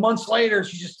her like months later,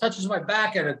 she just touches my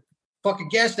back at a fucking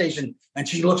gas station, and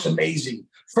she looks amazing,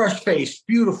 fresh face,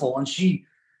 beautiful, and she's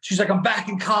like, I'm back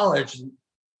in college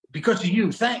because of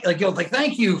you. Thank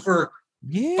you for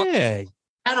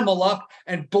animal up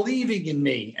and believing in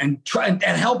me and trying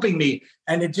and helping me.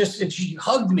 And she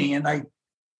hugged me, and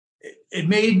it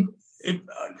made it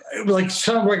like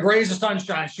some like rays of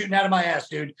sunshine shooting out of my ass,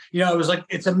 dude. You know, it was like,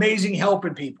 it's amazing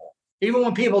helping people, even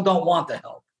when people don't want the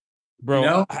help. Bro, you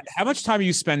know? How much time are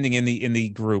you spending in the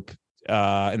group,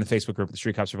 in the Facebook group, the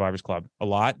Street Cop Survivors Club? A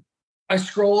lot? I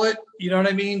scroll it. You know what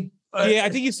I mean? Yeah, I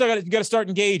think you got to start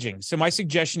engaging. So my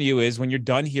suggestion to you is, when you're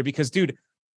done here, because, dude,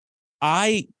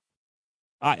 I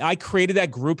created that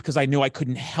group because I knew I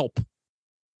couldn't help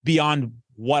beyond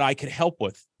what I could help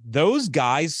with. Those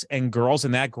guys and girls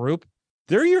in that group,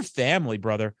 they're your family,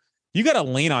 brother. You got to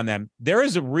lean on them. There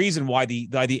is a reason why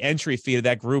the entry fee to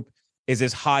that group is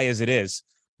as high as it is.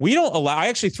 We don't allow. I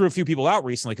actually threw a few people out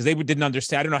recently because they didn't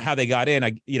understand. I don't know how they got in.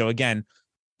 Again,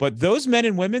 but those men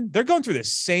and women, they're going through the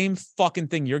same fucking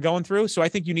thing you're going through. So I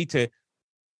think you need to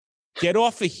get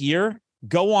off of here,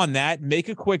 go on that, make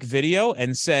a quick video,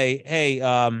 and say, hey,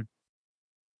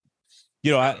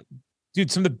 dude,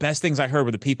 some of the best things I heard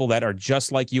were the people that are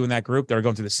just like you in that group that are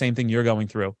going through the same thing you're going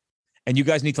through. And you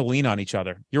guys need to lean on each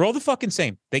other. You're all the fucking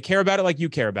same. They care about it like you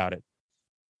care about it.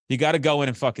 You got to go in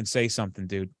and fucking say something,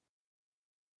 dude.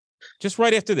 Just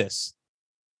right after this.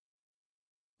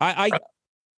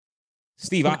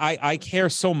 Steve, I care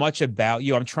so much about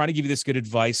you. I'm trying to give you this good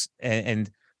advice, and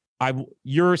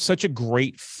you're such a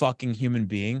great fucking human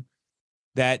being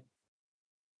that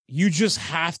you just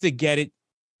have to get it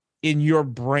in your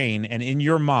brain and in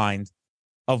your mind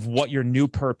of what your new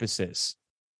purpose is.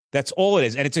 That's all it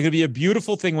is. And it's going to be a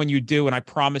beautiful thing when you do. And I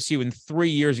promise you, in 3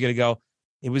 years, you're going to go,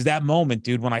 it was that moment,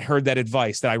 dude, when I heard that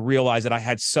advice that I realized that I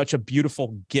had such a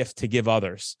beautiful gift to give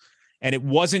others. And it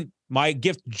wasn't, my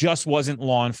gift just wasn't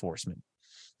law enforcement.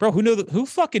 Bro, who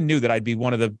fucking knew that I'd be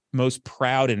one of the most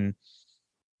proud and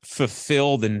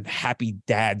fulfilled and happy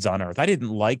dads on earth. I didn't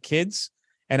like kids,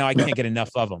 and now I can't get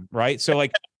enough of them. Right. So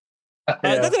like, not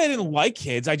that I didn't like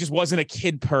kids. I just wasn't a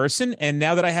kid person. And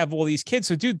now that I have all these kids,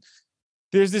 so dude,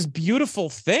 there's this beautiful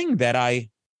thing that I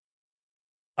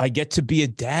get to be a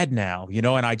dad now, you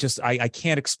know, and I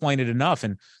can't explain it enough.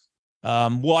 And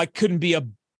well, I couldn't be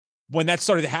when that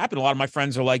started to happen, a lot of my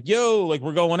friends are like, yo, like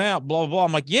we're going out, blah, blah, blah.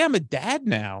 I'm like, yeah, I'm a dad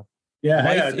now. Yeah.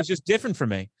 Life is just different for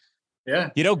me.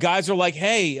 Yeah. You know, guys are like,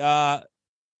 hey,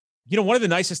 you know, one of the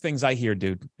nicest things I hear,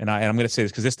 dude, and I'm going to say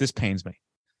this because this pains me.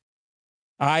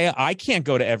 I can't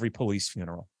go to every police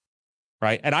funeral,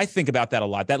 right? And I think about that a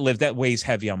lot. That weighs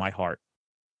heavy on my heart.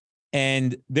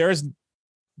 And there's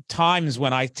times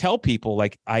when I tell people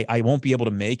like I won't be able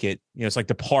to make it. You know, it's like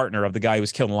the partner of the guy who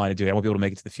was killed in the line of duty. I won't be able to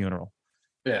make it to the funeral.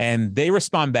 Yeah. And they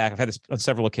respond back. I've had this on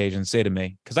several occasions say to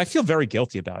me, because I feel very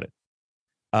guilty about it.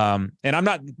 And I'm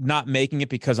not making it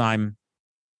because I'm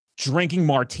drinking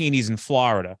martinis in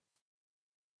Florida.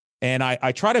 And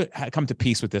I try to come to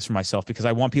peace with this for myself because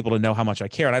I want people to know how much I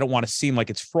care. And I don't want to seem like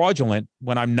it's fraudulent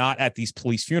when I'm not at these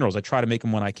police funerals. I try to make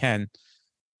them when I can.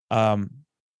 A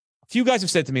few guys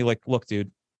have said to me, like, look,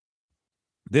 dude,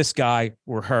 this guy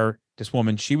or her, this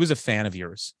woman, she was a fan of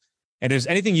yours. And if there's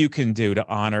anything you can do to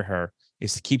honor her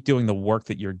is to keep doing the work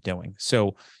that you're doing.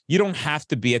 So you don't have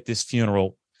to be at this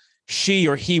funeral. She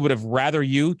or he would have rather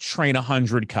you train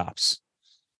 100 cops.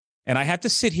 And I have to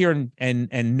sit here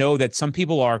and know that some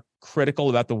people are critical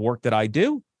about the work that I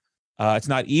do. It's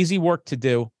not easy work to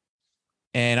do.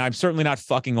 And I'm certainly not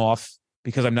fucking off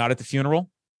because I'm not at the funeral.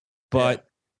 But,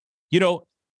 you know,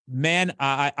 man,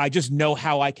 I just know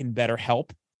how I can better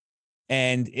help.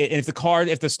 And if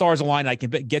the stars align, I can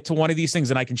get to one of these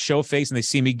things and I can show face and they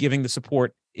see me giving the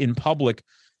support in public.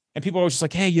 And people are just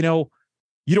like, hey, you know,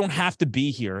 you don't have to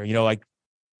be here. You know, like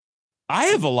I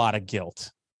have a lot of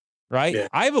guilt. Right. Yeah.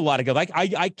 I have a lot of guilt. Like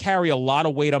I carry a lot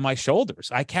of weight on my shoulders.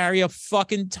 I carry a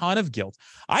fucking ton of guilt.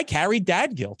 I carry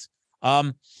dad guilt.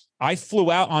 I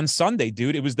flew out on Sunday,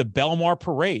 dude. It was the Belmar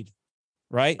parade.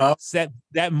 Right.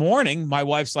 That morning, my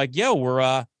wife's like, yo,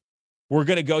 we're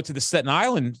going to go to the Staten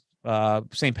Island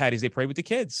St. Patty's Day parade with the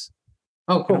kids.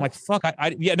 Oh, cool. And I'm like, fuck.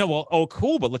 Oh,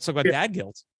 cool. But let's talk about dad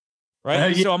guilt.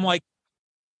 Right. So I'm like,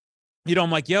 you know,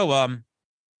 I'm like, yo,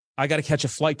 I got to catch a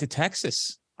flight to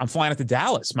Texas. I'm flying out to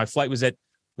Dallas. My flight was at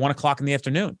 1:00 in the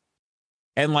afternoon.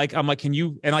 And like, I'm like, can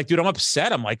you, and like, dude, I'm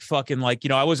upset. I'm like, fucking like, you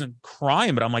know, I wasn't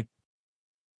crying, but I'm like,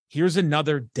 here's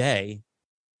another day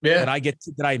that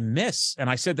I miss. And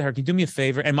I said to her, can you do me a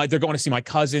favor? And they're going to see my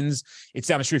cousins. It's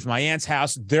down the street from my aunt's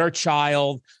house, their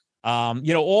child,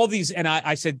 you know, all these. And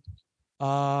I said,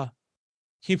 can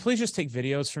you please just take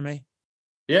videos for me?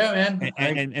 Yeah, man.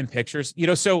 And pictures, you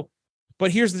know, so,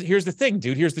 but here's the thing,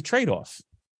 dude, here's the trade-off.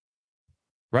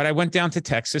 Right. I went down to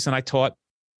Texas and I taught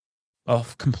a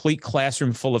complete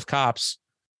classroom full of cops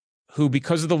who,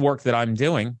 because of the work that I'm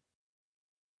doing,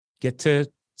 get to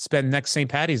spend next St.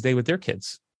 Patty's Day with their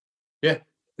kids. Yeah.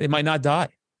 They might not die.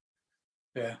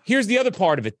 Yeah. Here's the other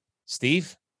part of it,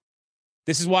 Steve.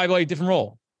 This is why I play a different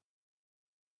role.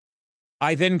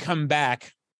 I then come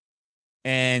back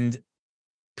and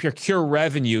procure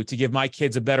revenue to give my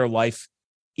kids a better life,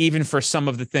 even for some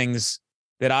of the things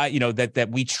that that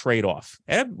we trade off.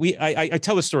 And I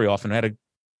tell this story often. I had a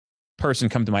person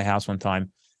come to my house one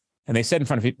time and they said in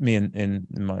front of me and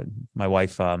my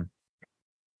wife, oh,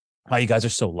 you guys are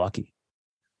so lucky.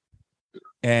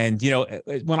 And, you know,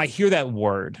 when I hear that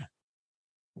word,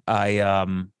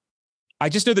 I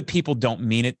just know that people don't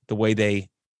mean it the way they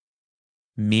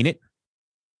mean it.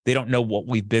 They don't know what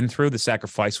we've been through, the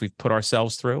sacrifice we've put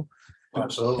ourselves through.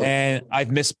 Absolutely. And I've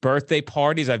missed birthday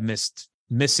parties. I've missed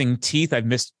missing teeth. I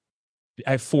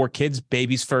have 4 kids,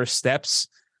 baby's first steps.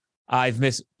 I've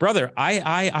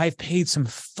paid some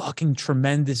fucking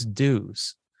tremendous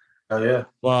dues. Oh yeah.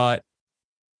 But,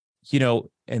 you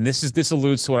know, and this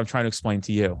alludes to what I'm trying to explain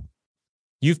to you.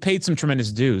 You've paid some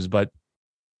tremendous dues, but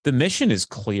the mission is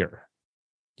clear,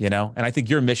 you know, and I think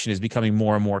your mission is becoming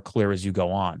more and more clear as you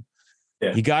go on.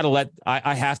 Yeah. You got to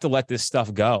I have to let this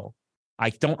stuff go. I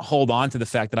don't hold on to the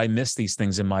fact that I miss these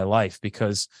things in my life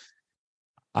because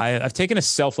I've taken a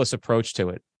selfless approach to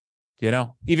it. You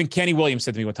know, even Kenny Williams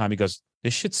said to me one time, he goes,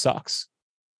 this shit sucks.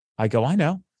 I go, I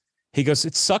know. He goes,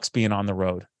 it sucks being on the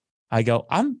road. I go,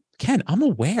 I'm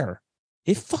aware.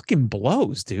 It fucking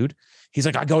blows, dude. He's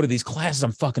like, I go to these classes.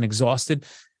 I'm fucking exhausted.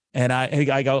 And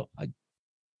I go,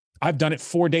 I've done it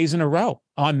 4 days in a row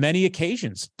on many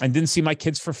occasions. I didn't see my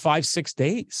kids for 5-6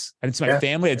 days. I didn't see my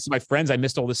family. I didn't see my friends. I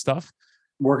missed all this stuff.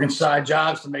 Working side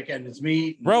jobs to make ends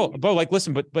meet. Bro, like,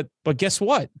 listen, but guess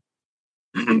what?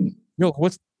 No,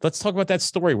 let's talk about that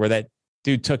story where that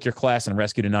dude took your class and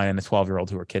rescued a 9 and a 12-year-old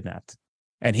who were kidnapped,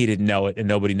 and he didn't know it, and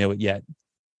nobody knew it yet.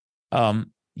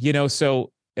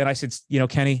 So, and I said,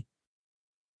 Kenny,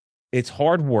 it's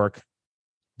hard work,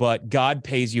 but God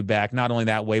pays you back not only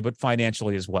that way, but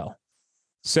financially as well.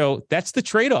 So that's the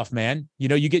trade-off, man.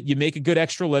 You make a good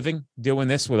extra living doing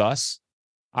this with us.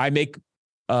 I make,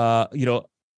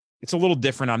 it's a little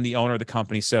different. I'm the owner of the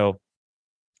company. So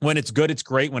when it's good, it's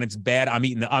great. When it's bad,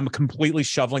 I'm completely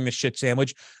shoveling the shit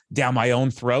sandwich down my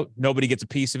own throat. Nobody gets a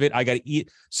piece of it. I got to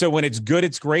eat. So when it's good,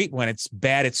 it's great. When it's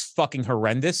bad, it's fucking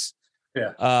horrendous.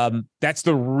 Yeah. That's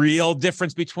the real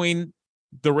difference between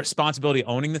the responsibility of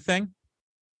owning the thing.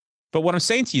 But what I'm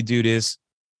saying to you, dude, is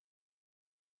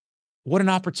what an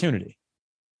opportunity.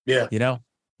 Yeah.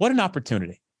 What an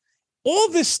opportunity. All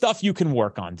this stuff you can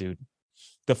work on, dude.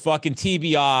 The fucking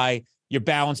TBI, your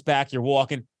balance back, you're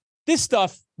walking. This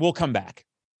stuff will come back,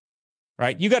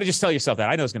 right? You got to just tell yourself that.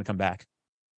 I know it's going to come back.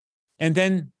 And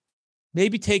then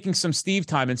maybe taking some Steve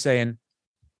time and saying,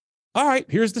 all right,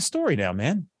 here's the story now,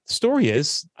 man. The story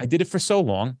is I did it for so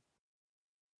long.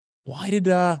 Why did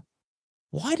this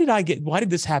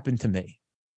happen to me?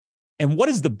 And what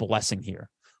is the blessing here?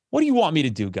 What do you want me to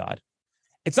do, God?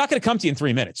 It's not going to come to you in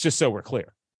 3 minutes, just so we're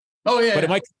clear. Oh, yeah.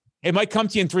 But it might come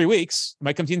to you in 3 weeks. It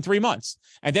might come to you in 3 months.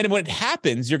 And then when it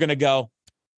happens, you're going to go,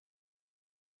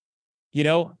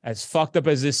 as fucked up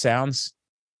as this sounds,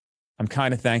 I'm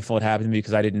kind of thankful it happened to me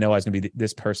because I didn't know I was going to be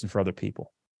this person for other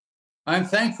people. I'm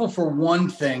thankful for one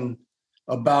thing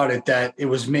about it, that it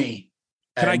was me.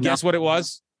 Can I guess what it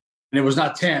was? And it was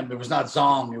not Tim. It was not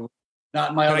Zom. It was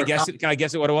not my other. Can I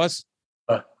guess it what it was?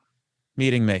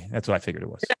 Meeting me. That's what I figured it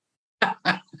was.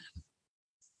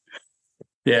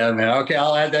 Yeah, man. Okay,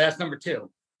 I'll add that. That's number 2.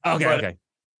 Okay.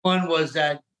 One was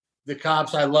that the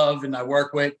cops I love and I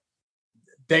work with,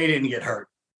 they didn't get hurt.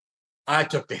 I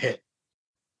took the hit.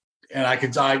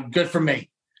 And good for me.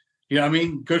 You know what I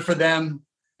mean? Good for them.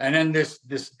 And then this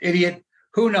idiot,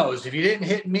 who knows? If you didn't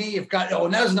hit me, and that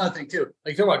was another thing too.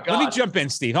 Like, oh my God. Let me jump in,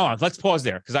 Steve. Hold on. Let's pause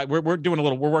there because we're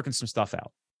working some stuff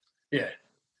out. Yeah.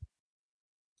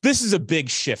 This is a big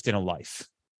shift in a life.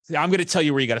 I'm going to tell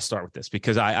you where you got to start with this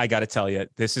because I got to tell you,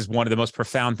 this is one of the most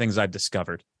profound things I've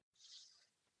discovered.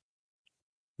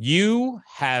 You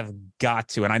have got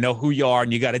to, and I know who you are,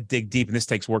 and you got to dig deep, and this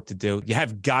takes work to do. You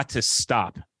have got to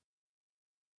stop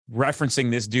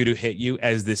referencing this dude who hit you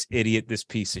as this idiot, this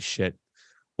piece of shit.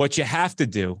 What you have to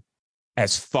do,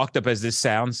 as fucked up as this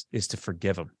sounds, is to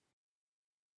forgive him.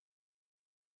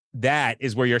 That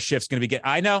is where your shift's going to be.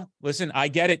 I know. Listen, I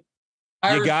get it.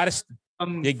 You got to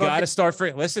start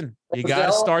listen, you got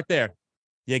to start there.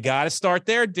 You got to start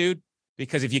there, dude,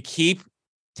 because if you keep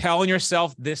telling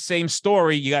yourself this same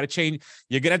story, you got to change.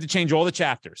 You're going to have to change all the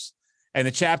chapters. And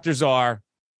the chapters are,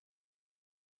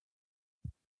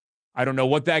 I don't know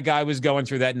what that guy was going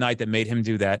through that night that made him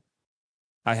do that.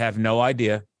 I have no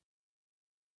idea.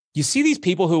 You see these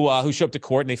people who show up to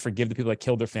court and they forgive the people that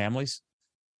killed their families,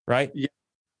 right? Yeah,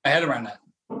 I had around that.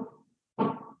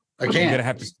 I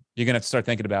can't. You're gonna have to start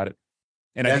thinking about it.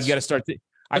 And I think you got to start.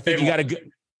 I think you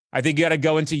got to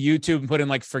go into YouTube and put in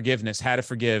like forgiveness, how to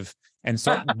forgive, and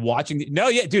start watching.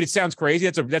 Dude, it sounds crazy.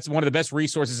 That's one of the best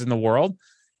resources in the world,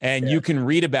 and you can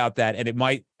read about that, and it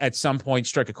might at some point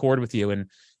strike a chord with you.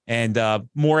 And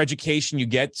more education you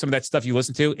get, some of that stuff you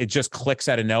listen to, it just clicks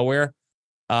out of nowhere.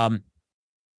 I'm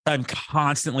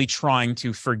constantly trying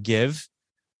to forgive.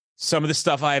 Some of the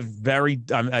stuff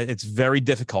it's very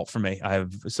difficult for me. I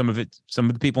have some of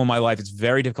the people in my life, it's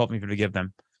very difficult for me to forgive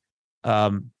them.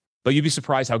 But you'd be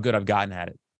surprised how good I've gotten at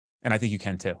it. And I think you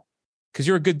can too, because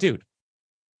you're a good dude.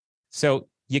 So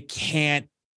you can't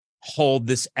hold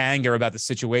this anger about the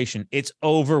situation. It's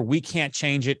over. We can't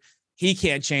change it. He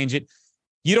can't change it.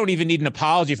 You don't even need an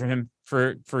apology from him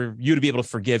for you to be able to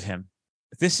forgive him.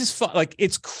 This is like,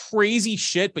 it's crazy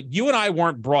shit, but you and I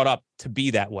weren't brought up to be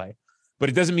that way. But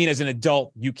it doesn't mean as an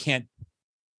adult, you can't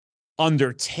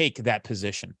undertake that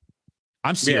position.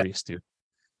 I'm serious, dude.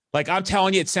 Like, I'm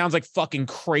telling you, it sounds like fucking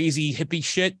crazy hippie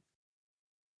shit,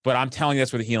 but I'm telling you,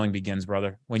 that's where the healing begins,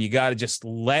 brother. When you got to just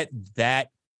let that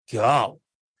go.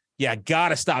 Yeah, got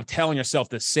to stop telling yourself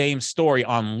the same story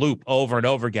on loop over and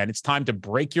over again. It's time to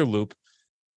break your loop.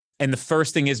 And the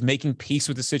first thing is making peace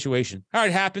with the situation. All right,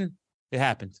 it happened. It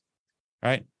happened. All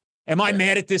right. Am I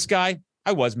mad at this guy?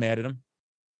 I was mad at him.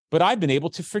 But I've been able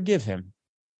to forgive him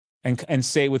and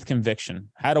say with conviction,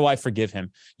 how do I forgive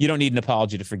him? You don't need an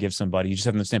apology to forgive somebody. You just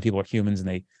have to understand people are humans and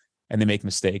they make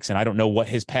mistakes. And I don't know what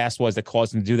his past was that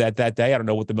caused him to do that day. I don't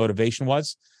know what the motivation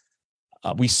was.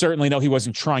 We certainly know he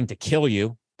wasn't trying to kill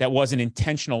you. That wasn't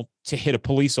intentional to hit a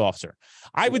police officer.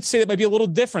 I would say that might be a little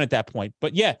different at that point.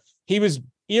 But yeah, he was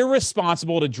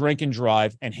irresponsible to drink and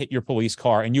drive and hit your police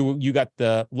car, and you got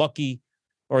the lucky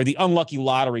or the unlucky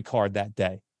lottery card that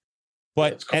day.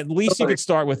 But at least you could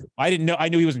start with, I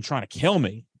knew he wasn't trying to kill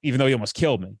me, even though he almost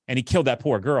killed me, and he killed that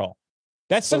poor girl.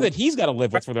 That's something that he's got to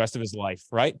live with for the rest of his life,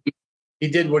 right? He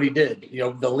did what he did.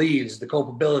 The leaves, the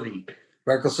culpability,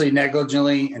 recklessly,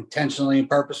 negligently, intentionally, and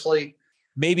purposely.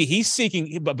 Maybe he's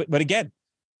seeking, but again,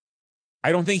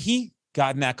 I don't think he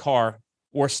got in that car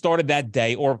or started that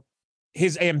day, or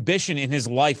his ambition in his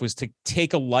life was to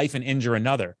take a life and injure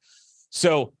another.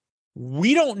 So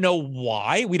we don't know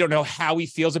why. We don't know how he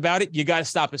feels about it. You got to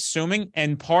stop assuming.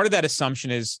 And part of that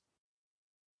assumption is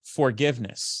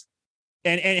forgiveness.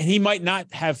 And he might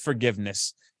not have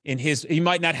forgiveness he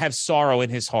might not have sorrow in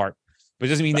his heart, but it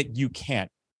doesn't mean that you can't,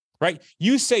 right?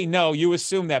 You say no, you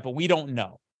assume that, but we don't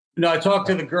know. No, I talked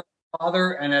to the girl's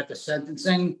father, and at the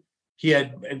sentencing,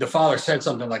 the father said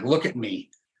something like, "Look at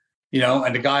me,"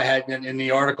 and the guy had in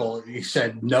the article, he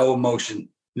said, "No emotion,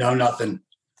 no nothing.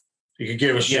 You could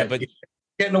give a shit." Yeah, but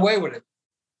getting away with it.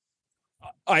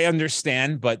 I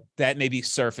understand, but that may be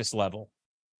surface level.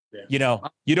 Yeah.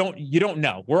 You don't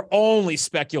know. We're only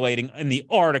speculating in the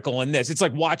article in this. It's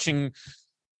like watching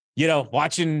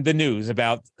the news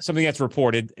about something that's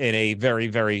reported in a very,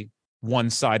 very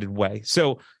one-sided way.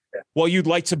 So while you'd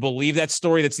like to believe that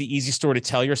story, that's the easy story to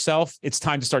tell yourself, it's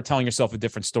time to start telling yourself a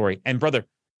different story. And brother,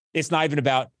 it's not even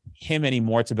about him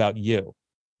anymore. It's about you.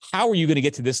 How are you going to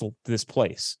get to this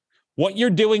place? What you're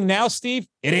doing now, Steve,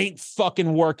 it ain't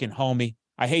fucking working, homie.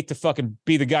 I hate to fucking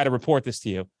be the guy to report this to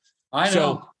you. I know.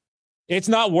 So it's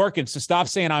not working. So stop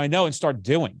saying I know and start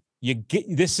doing.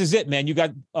 This is it, man. You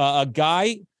got a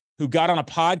guy who got on a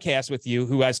podcast with you,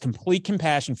 who has complete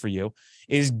compassion for you,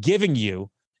 is giving you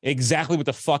exactly what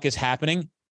the fuck is happening.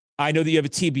 I know that you have a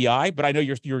TBI, but I know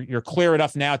you're clear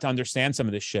enough now to understand some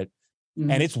of this shit.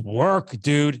 Mm-hmm. And it's work,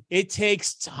 dude. It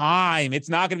takes time. It's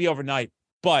not going to be overnight,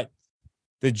 but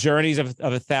the journeys of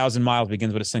 1,000 miles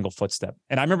begins with a single footstep.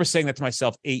 And I remember saying that to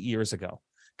myself 8 years ago,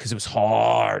 because it was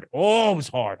hard. Oh, it was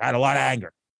hard. I had a lot of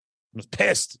anger. I was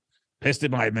pissed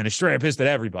at my administrator, pissed at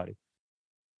everybody.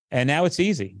 And now it's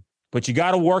easy, but you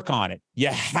got to work on it. You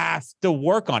have to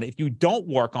work on it. If you don't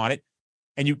work on it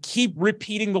and you keep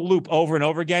repeating the loop over and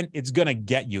over again, it's going to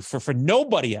get you. For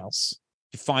nobody else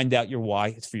to find out your why.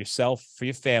 It's for yourself, for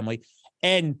your family,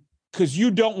 and because you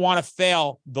don't want to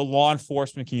fail the law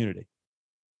enforcement community.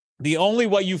 The only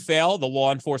way you fail the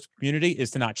law enforcement community is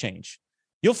to not change.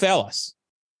 You'll fail us.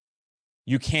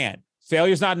 You can't.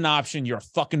 Failure's not an option. You're a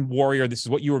fucking warrior. This is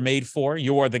what you were made for.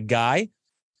 You are the guy.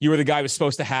 You were the guy it was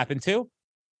supposed to happen to.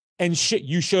 And shit,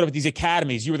 you showed up at these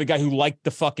academies. You were the guy who liked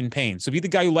the fucking pain. So be the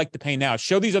guy who liked the pain now.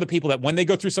 Show these other people that when they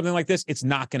go through something like this, it's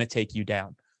not going to take you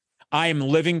down. I am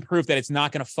living proof that it's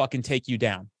not going to fucking take you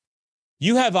down.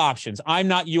 You have options. I'm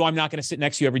not you. I'm not going to sit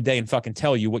next to you every day and fucking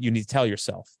tell you what you need to tell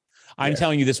yourself. I'm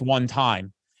telling you this one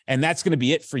time, and that's going to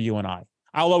be it for you and I.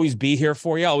 I'll always be here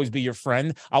for you. I'll always be your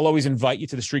friend. I'll always invite you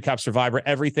to the Street Cop Survivor,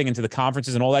 everything, into the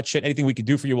conferences and all that shit. Anything we could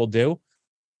do for you, we'll do.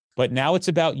 But now it's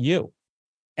about you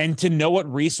and to know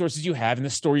what resources you have in the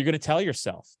story you're going to tell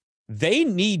yourself. They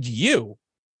need you.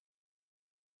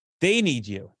 They need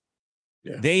you.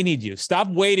 Yeah. They need you. Stop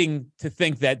waiting to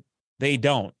think that they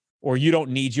don't, or you don't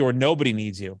need you, or nobody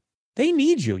needs you. They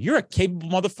need you. You're a capable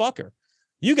motherfucker.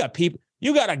 You got people.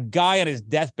 You got a guy on his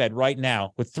deathbed right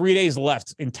now with 3 days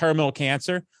left in terminal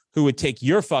cancer who would take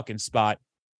your fucking spot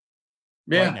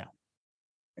right now.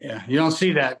 Yeah, you don't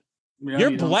see that.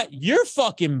 You're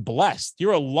fucking blessed.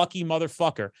 You're a lucky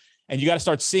motherfucker. And you got to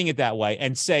start seeing it that way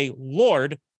and say,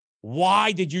 Lord,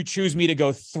 why did you choose me to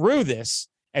go through this?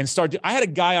 And I had a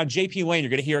guy on JP Lane,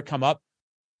 you're going to hear it come up.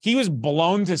 He was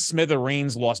blown to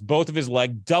smithereens, lost both of his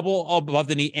legs, double above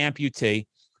the knee amputee.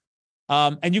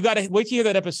 And you got to wait to hear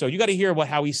that episode. You got to hear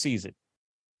how he sees it.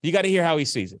 You got to hear how he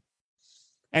sees it.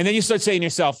 And then you start saying to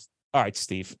yourself, all right,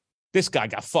 Steve, this guy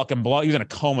got fucking blown. He was in a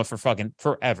coma for fucking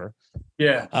forever.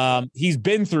 Yeah. He's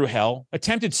been through hell,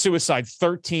 attempted suicide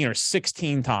 13 or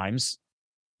 16 times.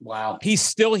 Wow. He's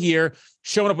still here,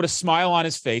 showing up with a smile on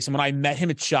his face. And when I met him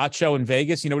at SHOT Show in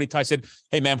Vegas, you know what he told? I said,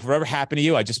 hey, man, for whatever happened to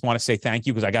you, I just want to say thank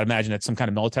you, because I got to imagine that's some kind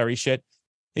of military shit.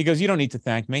 He goes, you don't need to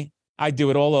thank me. I'd do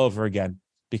it all over again,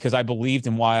 because I believed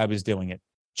in why I was doing it.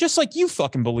 Just like you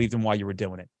fucking believed in why you were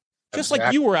doing it. Just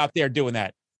like you were out there doing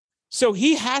that. So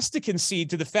he has to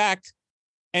concede to the fact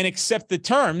and accept the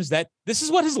terms that this is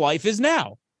what his life is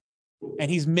now. And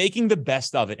he's making the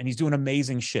best of it. And he's doing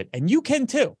amazing shit. And you can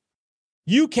too.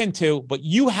 You can too, but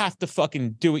you have to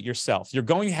fucking do it yourself. You're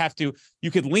going to have to.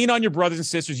 You could lean on your brothers and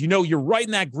sisters. You know, you're right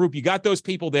in that group. You got those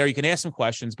people there. You can ask some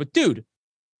questions. But dude,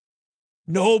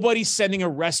 nobody's sending a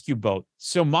rescue boat.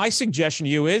 So my suggestion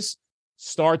to you is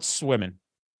start swimming.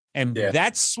 And Yeah.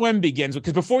 that swim begins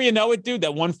because before you know it, dude,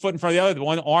 that one foot in front of the other, the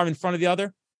one arm in front of the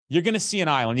other, you're going to see an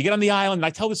island. You get on the island, and I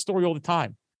tell this story all the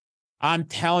time. I'm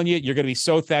telling you, you're going to be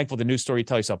so thankful the new story you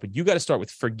tell yourself. But you got to start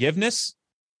with forgiveness,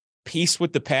 peace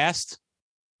with the past.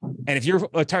 And if you're,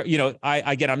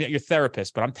 I'm not your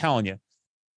therapist, but I'm telling you,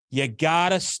 you got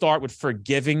to start with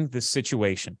forgiving the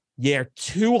situation. You're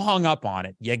too hung up on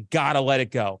it. You got to let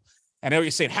it go. And I know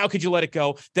you're saying, how could you let it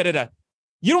go? Da-da-da.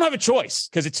 You don't have a choice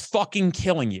because it's fucking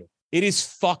killing you. It is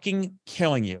fucking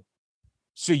killing you.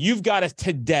 So you've got to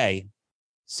today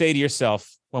say to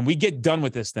yourself, when we get done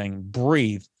with this thing,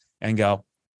 breathe and go,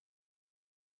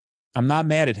 I'm not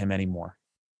mad at him anymore.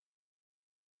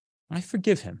 I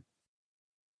forgive him.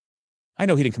 I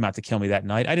know he didn't come out to kill me that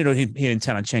night. I didn't know he didn't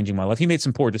intend on changing my life. He made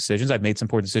some poor decisions. I've made some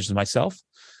poor decisions myself.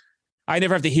 I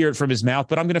never have to hear it from his mouth,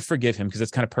 but I'm going to forgive him because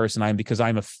that's the kind of person I am, because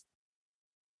I'm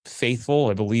faithful.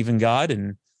 I believe in God,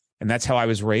 and that's how I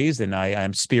was raised, and I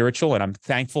am spiritual, and I'm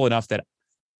thankful enough that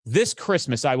this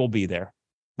Christmas I will be there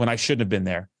when I shouldn't have been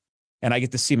there. And I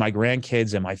get to see my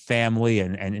grandkids and my family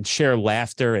and share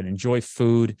laughter and enjoy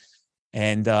food.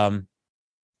 And the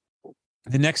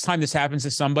next time this happens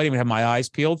to somebody, I'm going to have my eyes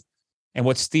peeled. And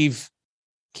what Steve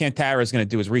Cantara is going to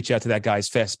do is reach out to that guy as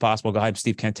fast as possible. Go, hi, I'm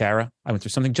Steve Cantara. I went through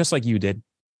something just like you did.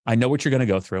 I know what you're going to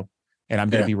go through, and I'm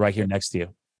going to be right here next to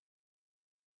you.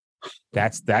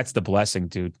 That's the blessing,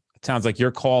 dude. It sounds like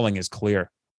your calling is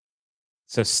clear.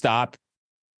 So stop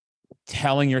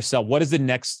telling yourself, what does the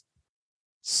next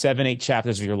 7-8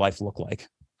 chapters of your life look like?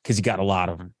 Because you got a lot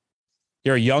of them.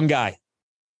 You're a young guy.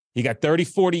 You got 30,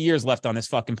 40 years left on this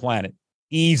fucking planet.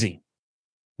 Easy.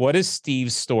 What is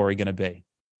Steve's story going to be?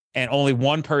 And only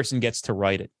one person gets to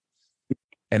write it.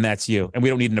 And that's you. And we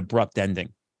don't need an abrupt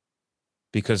ending.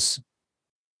 Because,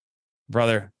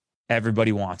 brother,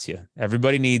 everybody wants you.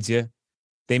 Everybody needs you.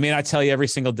 They may not tell you every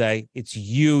single day. It's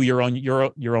you, your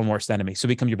own worst enemy. So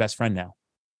become your best friend now.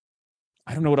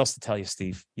 I don't know what else to tell you,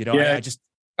 Steve. You know, yeah, I just.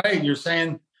 Right, you're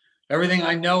saying everything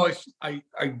I know. I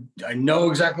know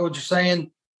exactly what you're saying.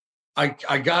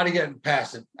 I got to get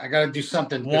past it. I got to do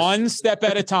something. One step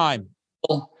at a time.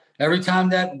 Every time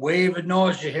that wave of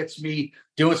nausea hits me,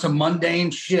 doing some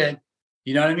mundane shit,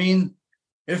 you know what I mean?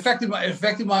 It affected my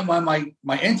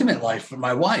intimate life with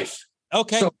my wife.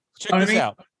 Okay, so, check this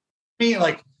out.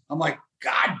 Like, I'm like,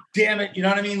 God damn it, you know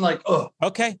what I mean? Like, oh.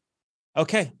 Okay,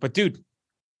 but dude,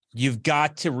 you've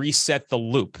got to reset the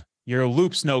loop. Your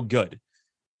loop's no good.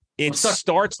 It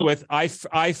starts with,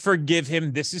 I forgive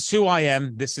him. This is who I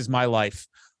am. This is my life.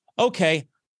 Okay,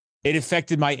 it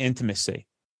affected my intimacy,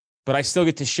 but I still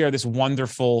get to share this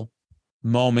wonderful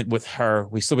moment with her.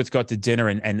 We still get to go out to dinner,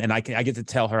 and I get to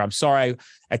tell her, I'm sorry.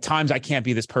 At times I can't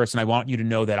be this person. I want you to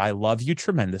know that I love you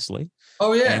tremendously.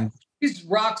 Oh yeah. And he's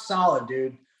rock solid,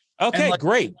 dude. Okay, like,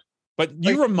 great. But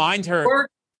you remind her.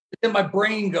 Then my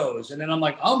brain goes, and then I'm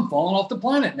like, I'm falling off the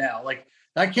planet now. Like,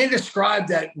 I can't describe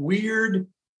that weird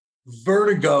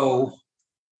vertigo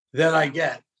that I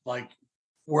get, like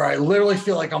where I literally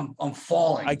feel like I'm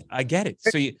falling. I get it.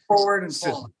 So you forward and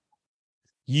falling.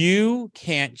 You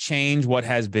can't change what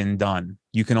has been done.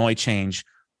 You can only change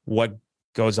what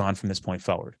goes on from this point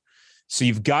forward. So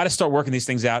you've got to start working these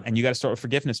things out, and you got to start with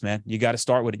forgiveness, man. You got to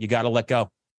start with it. You got to let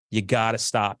go. You got to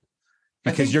stop,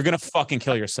 because you're going to fucking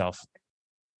kill yourself.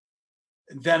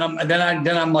 Then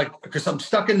I'm like, because I'm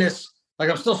stuck in this, like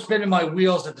I'm still spinning my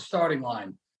wheels at the starting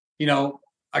line. You know,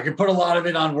 I could put a lot of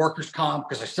it on workers' comp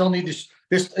because I still need this.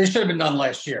 This should have been done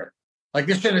last year. Like,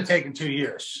 this shouldn't have taken 2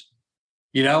 years.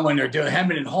 You know, when they're doing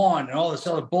hemming and hawing and all this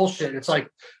other bullshit, it's like,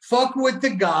 fuck with the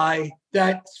guy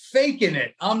that's faking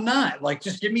it. I'm not. Like,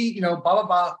 just give me, you know, blah, blah,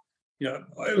 blah. You know,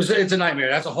 it's a nightmare.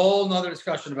 That's a whole nother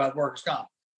discussion about workers' comp.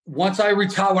 Once I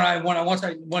retire, once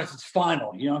it's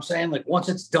final, you know what I'm saying? Like, once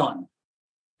it's done,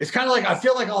 it's kind of like, I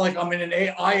feel like I'm in an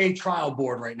IA trial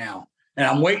board right now, and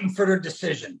I'm waiting for their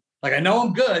decision. Like, I know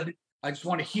I'm good. I just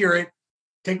want to hear it,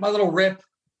 take my little rip,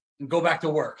 and go back to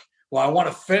work. Well, I want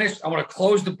to finish. I want to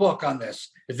close the book on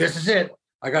this. If this is it,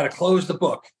 I got to close the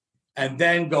book and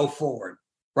then go forward.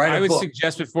 Right. I would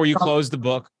suggest before you close the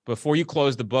book,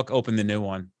 open the new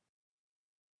one.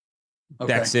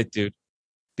 Okay. That's it, dude.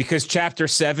 Because chapter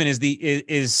 7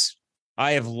 is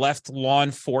I have left law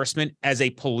enforcement as a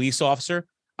police officer.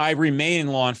 I remain in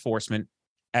law enforcement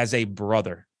as a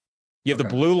brother. You have the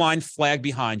blue line flag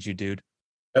behind you, dude.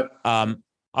 Yep.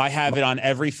 I have it on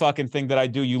every fucking thing that I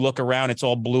do. You look around, it's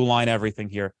all blue line everything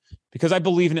here, because I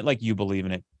believe in it like you believe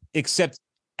in it. Except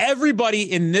everybody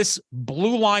in this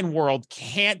blue line world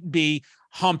can't be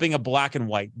humping a black and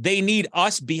white. They need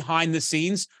us behind the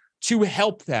scenes to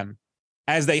help them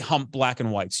as they hump black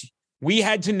and whites. We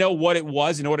had to know what it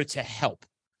was in order to help.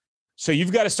 So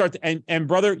you've got to start. And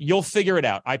brother, you'll figure it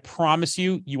out. I promise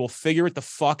you, you will figure it the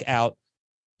fuck out.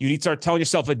 You need to start telling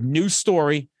yourself a new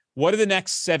story. What do the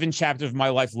next 7 chapters of my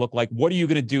life look like? What are you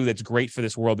going to do that's great for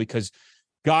this world? Because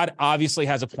God obviously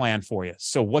has a plan for you.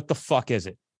 So what the fuck is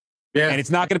it? Yeah. And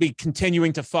it's not going to be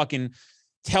continuing to fucking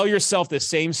tell yourself the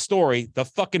same story. The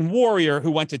fucking warrior who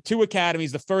went to 2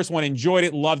 academies, the first one, enjoyed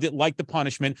it, loved it, liked the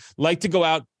punishment, liked to go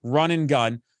out, run and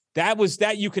gun.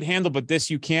 That you could handle, but this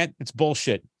you can't. It's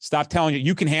bullshit. Stop telling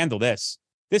you can handle this.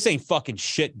 This ain't fucking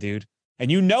shit, dude. And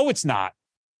you know it's not.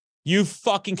 You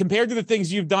fucking, compared to the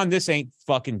things you've done, this ain't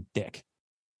fucking dick.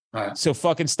 All right. So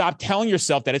fucking stop telling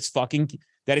yourself that it's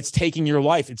taking your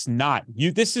life. It's not.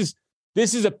 This is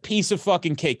a piece of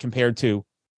fucking cake compared to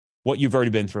what you've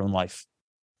already been through in life.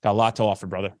 Got a lot to offer,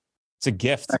 brother. It's a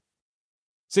gift.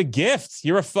 It's a gift.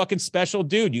 You're a fucking special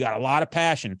dude. You got a lot of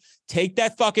passion. Take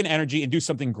that fucking energy and do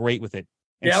something great with it.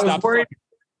 And I was worried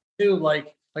fucking- too.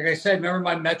 Like I said, remember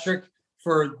my metric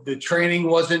for the training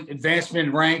wasn't advancement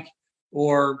in rank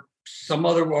or some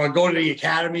other, or go to the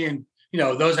academy and,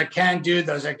 those I can do,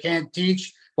 those I can't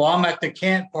teach. Well, I'm at the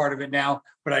can't part of it now,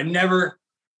 but I never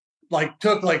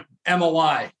took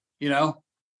MOI,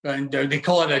 and they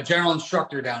call it a general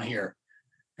instructor down here.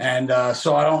 And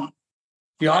so I don't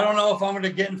know if I'm going to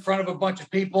get in front of a bunch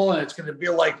of people and it's going to be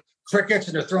like crickets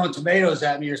and they're throwing tomatoes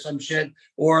at me or some shit,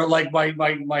 or like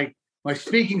my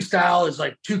speaking style is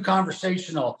like too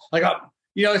conversational.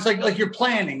 It's like you're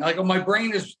planning. Like my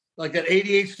brain is like that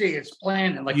ADHD. It's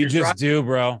planning. Like you just do,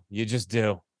 bro. You just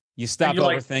do. You stop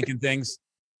overthinking things.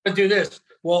 I do this.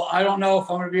 Well, I don't know if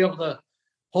I'm going to be able to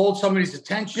hold somebody's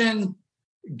attention,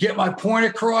 get my point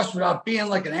across without being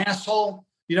like an asshole.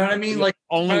 You know what I mean? Like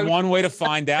only one way to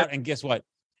find out, and guess what?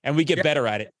 And we get better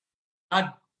at it.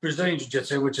 Not Brazilian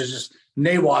Jiu-Jitsu, which is just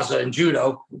Newaza and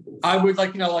judo. I would all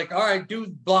right, do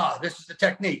blah. This is the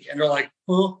technique, and they're like,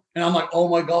 huh? And I'm like, oh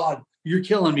my god, you're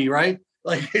killing me, right?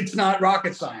 Like it's not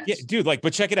rocket science, yeah, dude.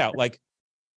 But check it out.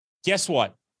 Guess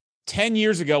what? 10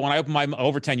 years ago, when I opened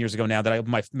over 10 years ago now that I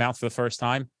opened my mouth for the first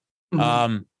time,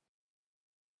 I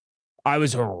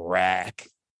was a wreck.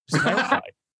 I was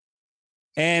terrified.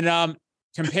 And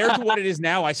compared to what it is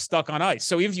now, I stuck on ice.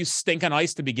 So even if you stink on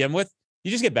ice to begin with,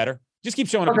 you just get better. Just keep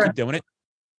showing up and keep doing it.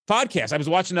 Podcast. I was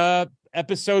watching a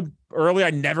episode earlier.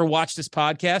 I never watched this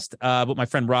podcast with my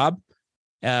friend Rob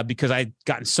because I'd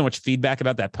gotten so much feedback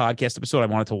about that podcast episode. I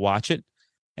wanted to watch it.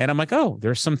 And I'm like, oh,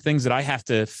 there's some things that I have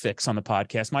to fix on the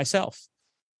podcast myself.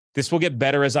 This will get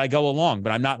better as I go along,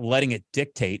 but I'm not letting it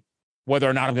dictate whether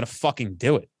or not I'm going to fucking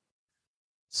do it.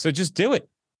 So just do it.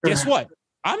 Guess what?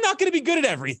 I'm not going to be good at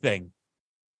everything.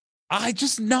 I'm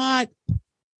just not.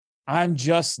 And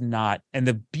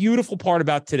the beautiful part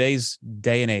about today's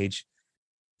day and age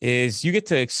is you get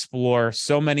to explore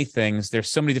so many things. There's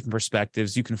so many different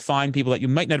perspectives. You can find people that you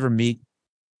might never meet,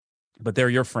 but they're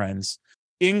your friends.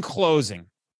 In closing,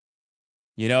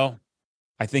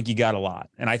 I think you got a lot.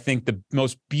 And I think the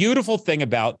most beautiful thing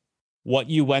about what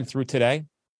you went through today,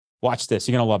 watch this.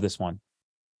 You're going to love this one.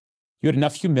 You had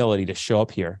enough humility to show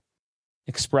up here,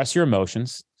 express your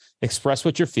emotions, express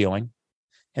what you're feeling.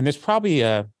 And there's probably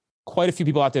quite a few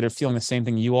people out there that are feeling the same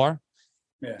thing you are.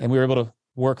 Yeah. And we were able to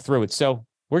work through it. So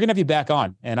we're going to have you back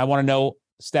on. And I want to know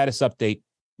status update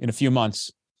in a few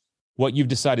months, what you've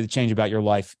decided to change about your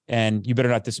life. And you better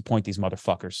not disappoint these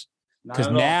motherfuckers. Because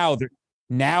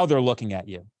now they're looking at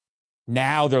you.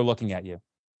 Now they're looking at you.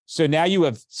 So now you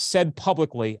have said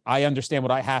publicly, I understand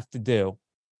what I have to do.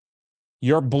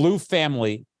 Your blue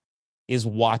family is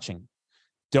watching.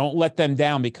 Don't let them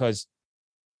down, because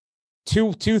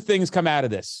two things come out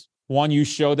of this. One, you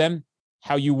show them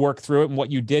how you work through it and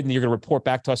what you did, and you're going to report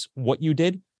back to us what you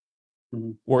did.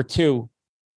 Mm-hmm. Or two,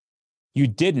 you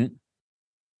didn't,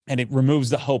 and it removes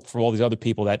the hope for all these other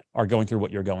people that are going through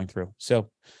what you're going through. So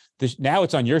now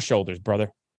it's on your shoulders,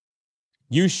 brother.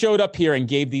 You showed up here and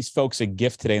gave these folks a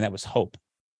gift today, and that was hope.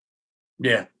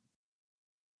 Yeah.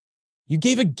 You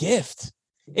gave a gift.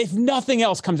 If nothing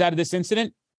else comes out of this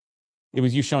incident, it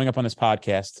was you showing up on this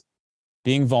podcast,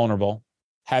 being vulnerable,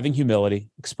 having humility,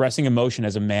 expressing emotion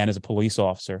as a man, as a police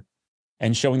officer,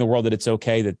 and showing the world that it's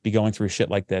okay to be going through shit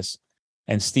like this.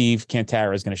 And Steve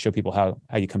Cantara is going to show people how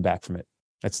you come back from it.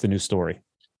 That's the new story.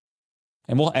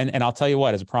 And I'll tell you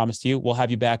what, as a promise to you, we'll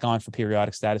have you back on for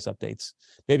periodic status updates.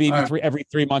 Maybe even every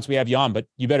 3 months we have you on, but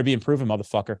you better be improving,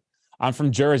 motherfucker. I'm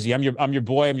from Jersey. I'm your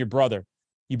boy. I'm your brother.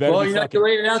 You better. Well, you're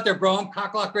rated out there, bro. I'm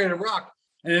cocklock ready to rock.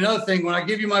 And another thing, when I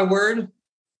give you my word,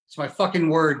 it's my fucking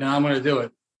word, and I'm going to do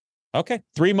it. Okay.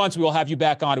 3 months, we will have you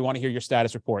back on. We want to hear your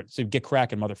status report. So get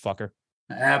cracking, motherfucker.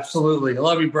 Absolutely. I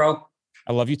love you, bro.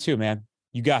 I love you too, man.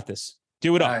 You got this.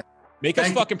 Do it up. All right. Make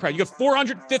us fucking proud. You got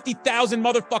 450,000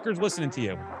 motherfuckers listening to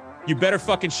you. You better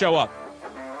fucking show up.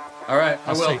 All right,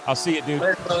 I will. I'll see you, dude.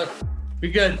 Later, brother.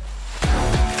 Be good.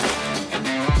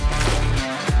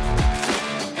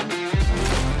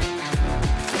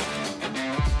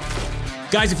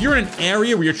 Guys, if you're in an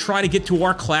area where you're trying to get to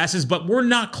our classes, but we're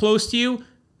not close to you,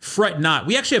 fret not.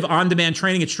 We actually have on-demand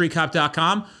training at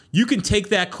streetcop.com. You can take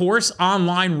that course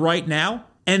online right now,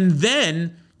 and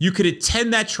then you could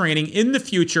attend that training in the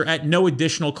future at no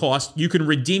additional cost. You can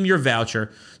redeem your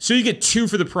voucher, so you get 2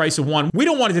 for the price of 1. We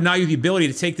don't want to deny you the ability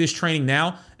to take this training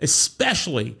now,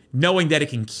 especially knowing that it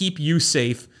can keep you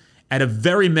safe at a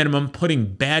very minimum, putting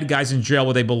bad guys in jail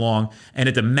where they belong, and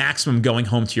at the maximum going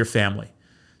home to your family.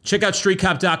 Check out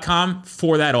streetcop.com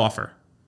for that offer.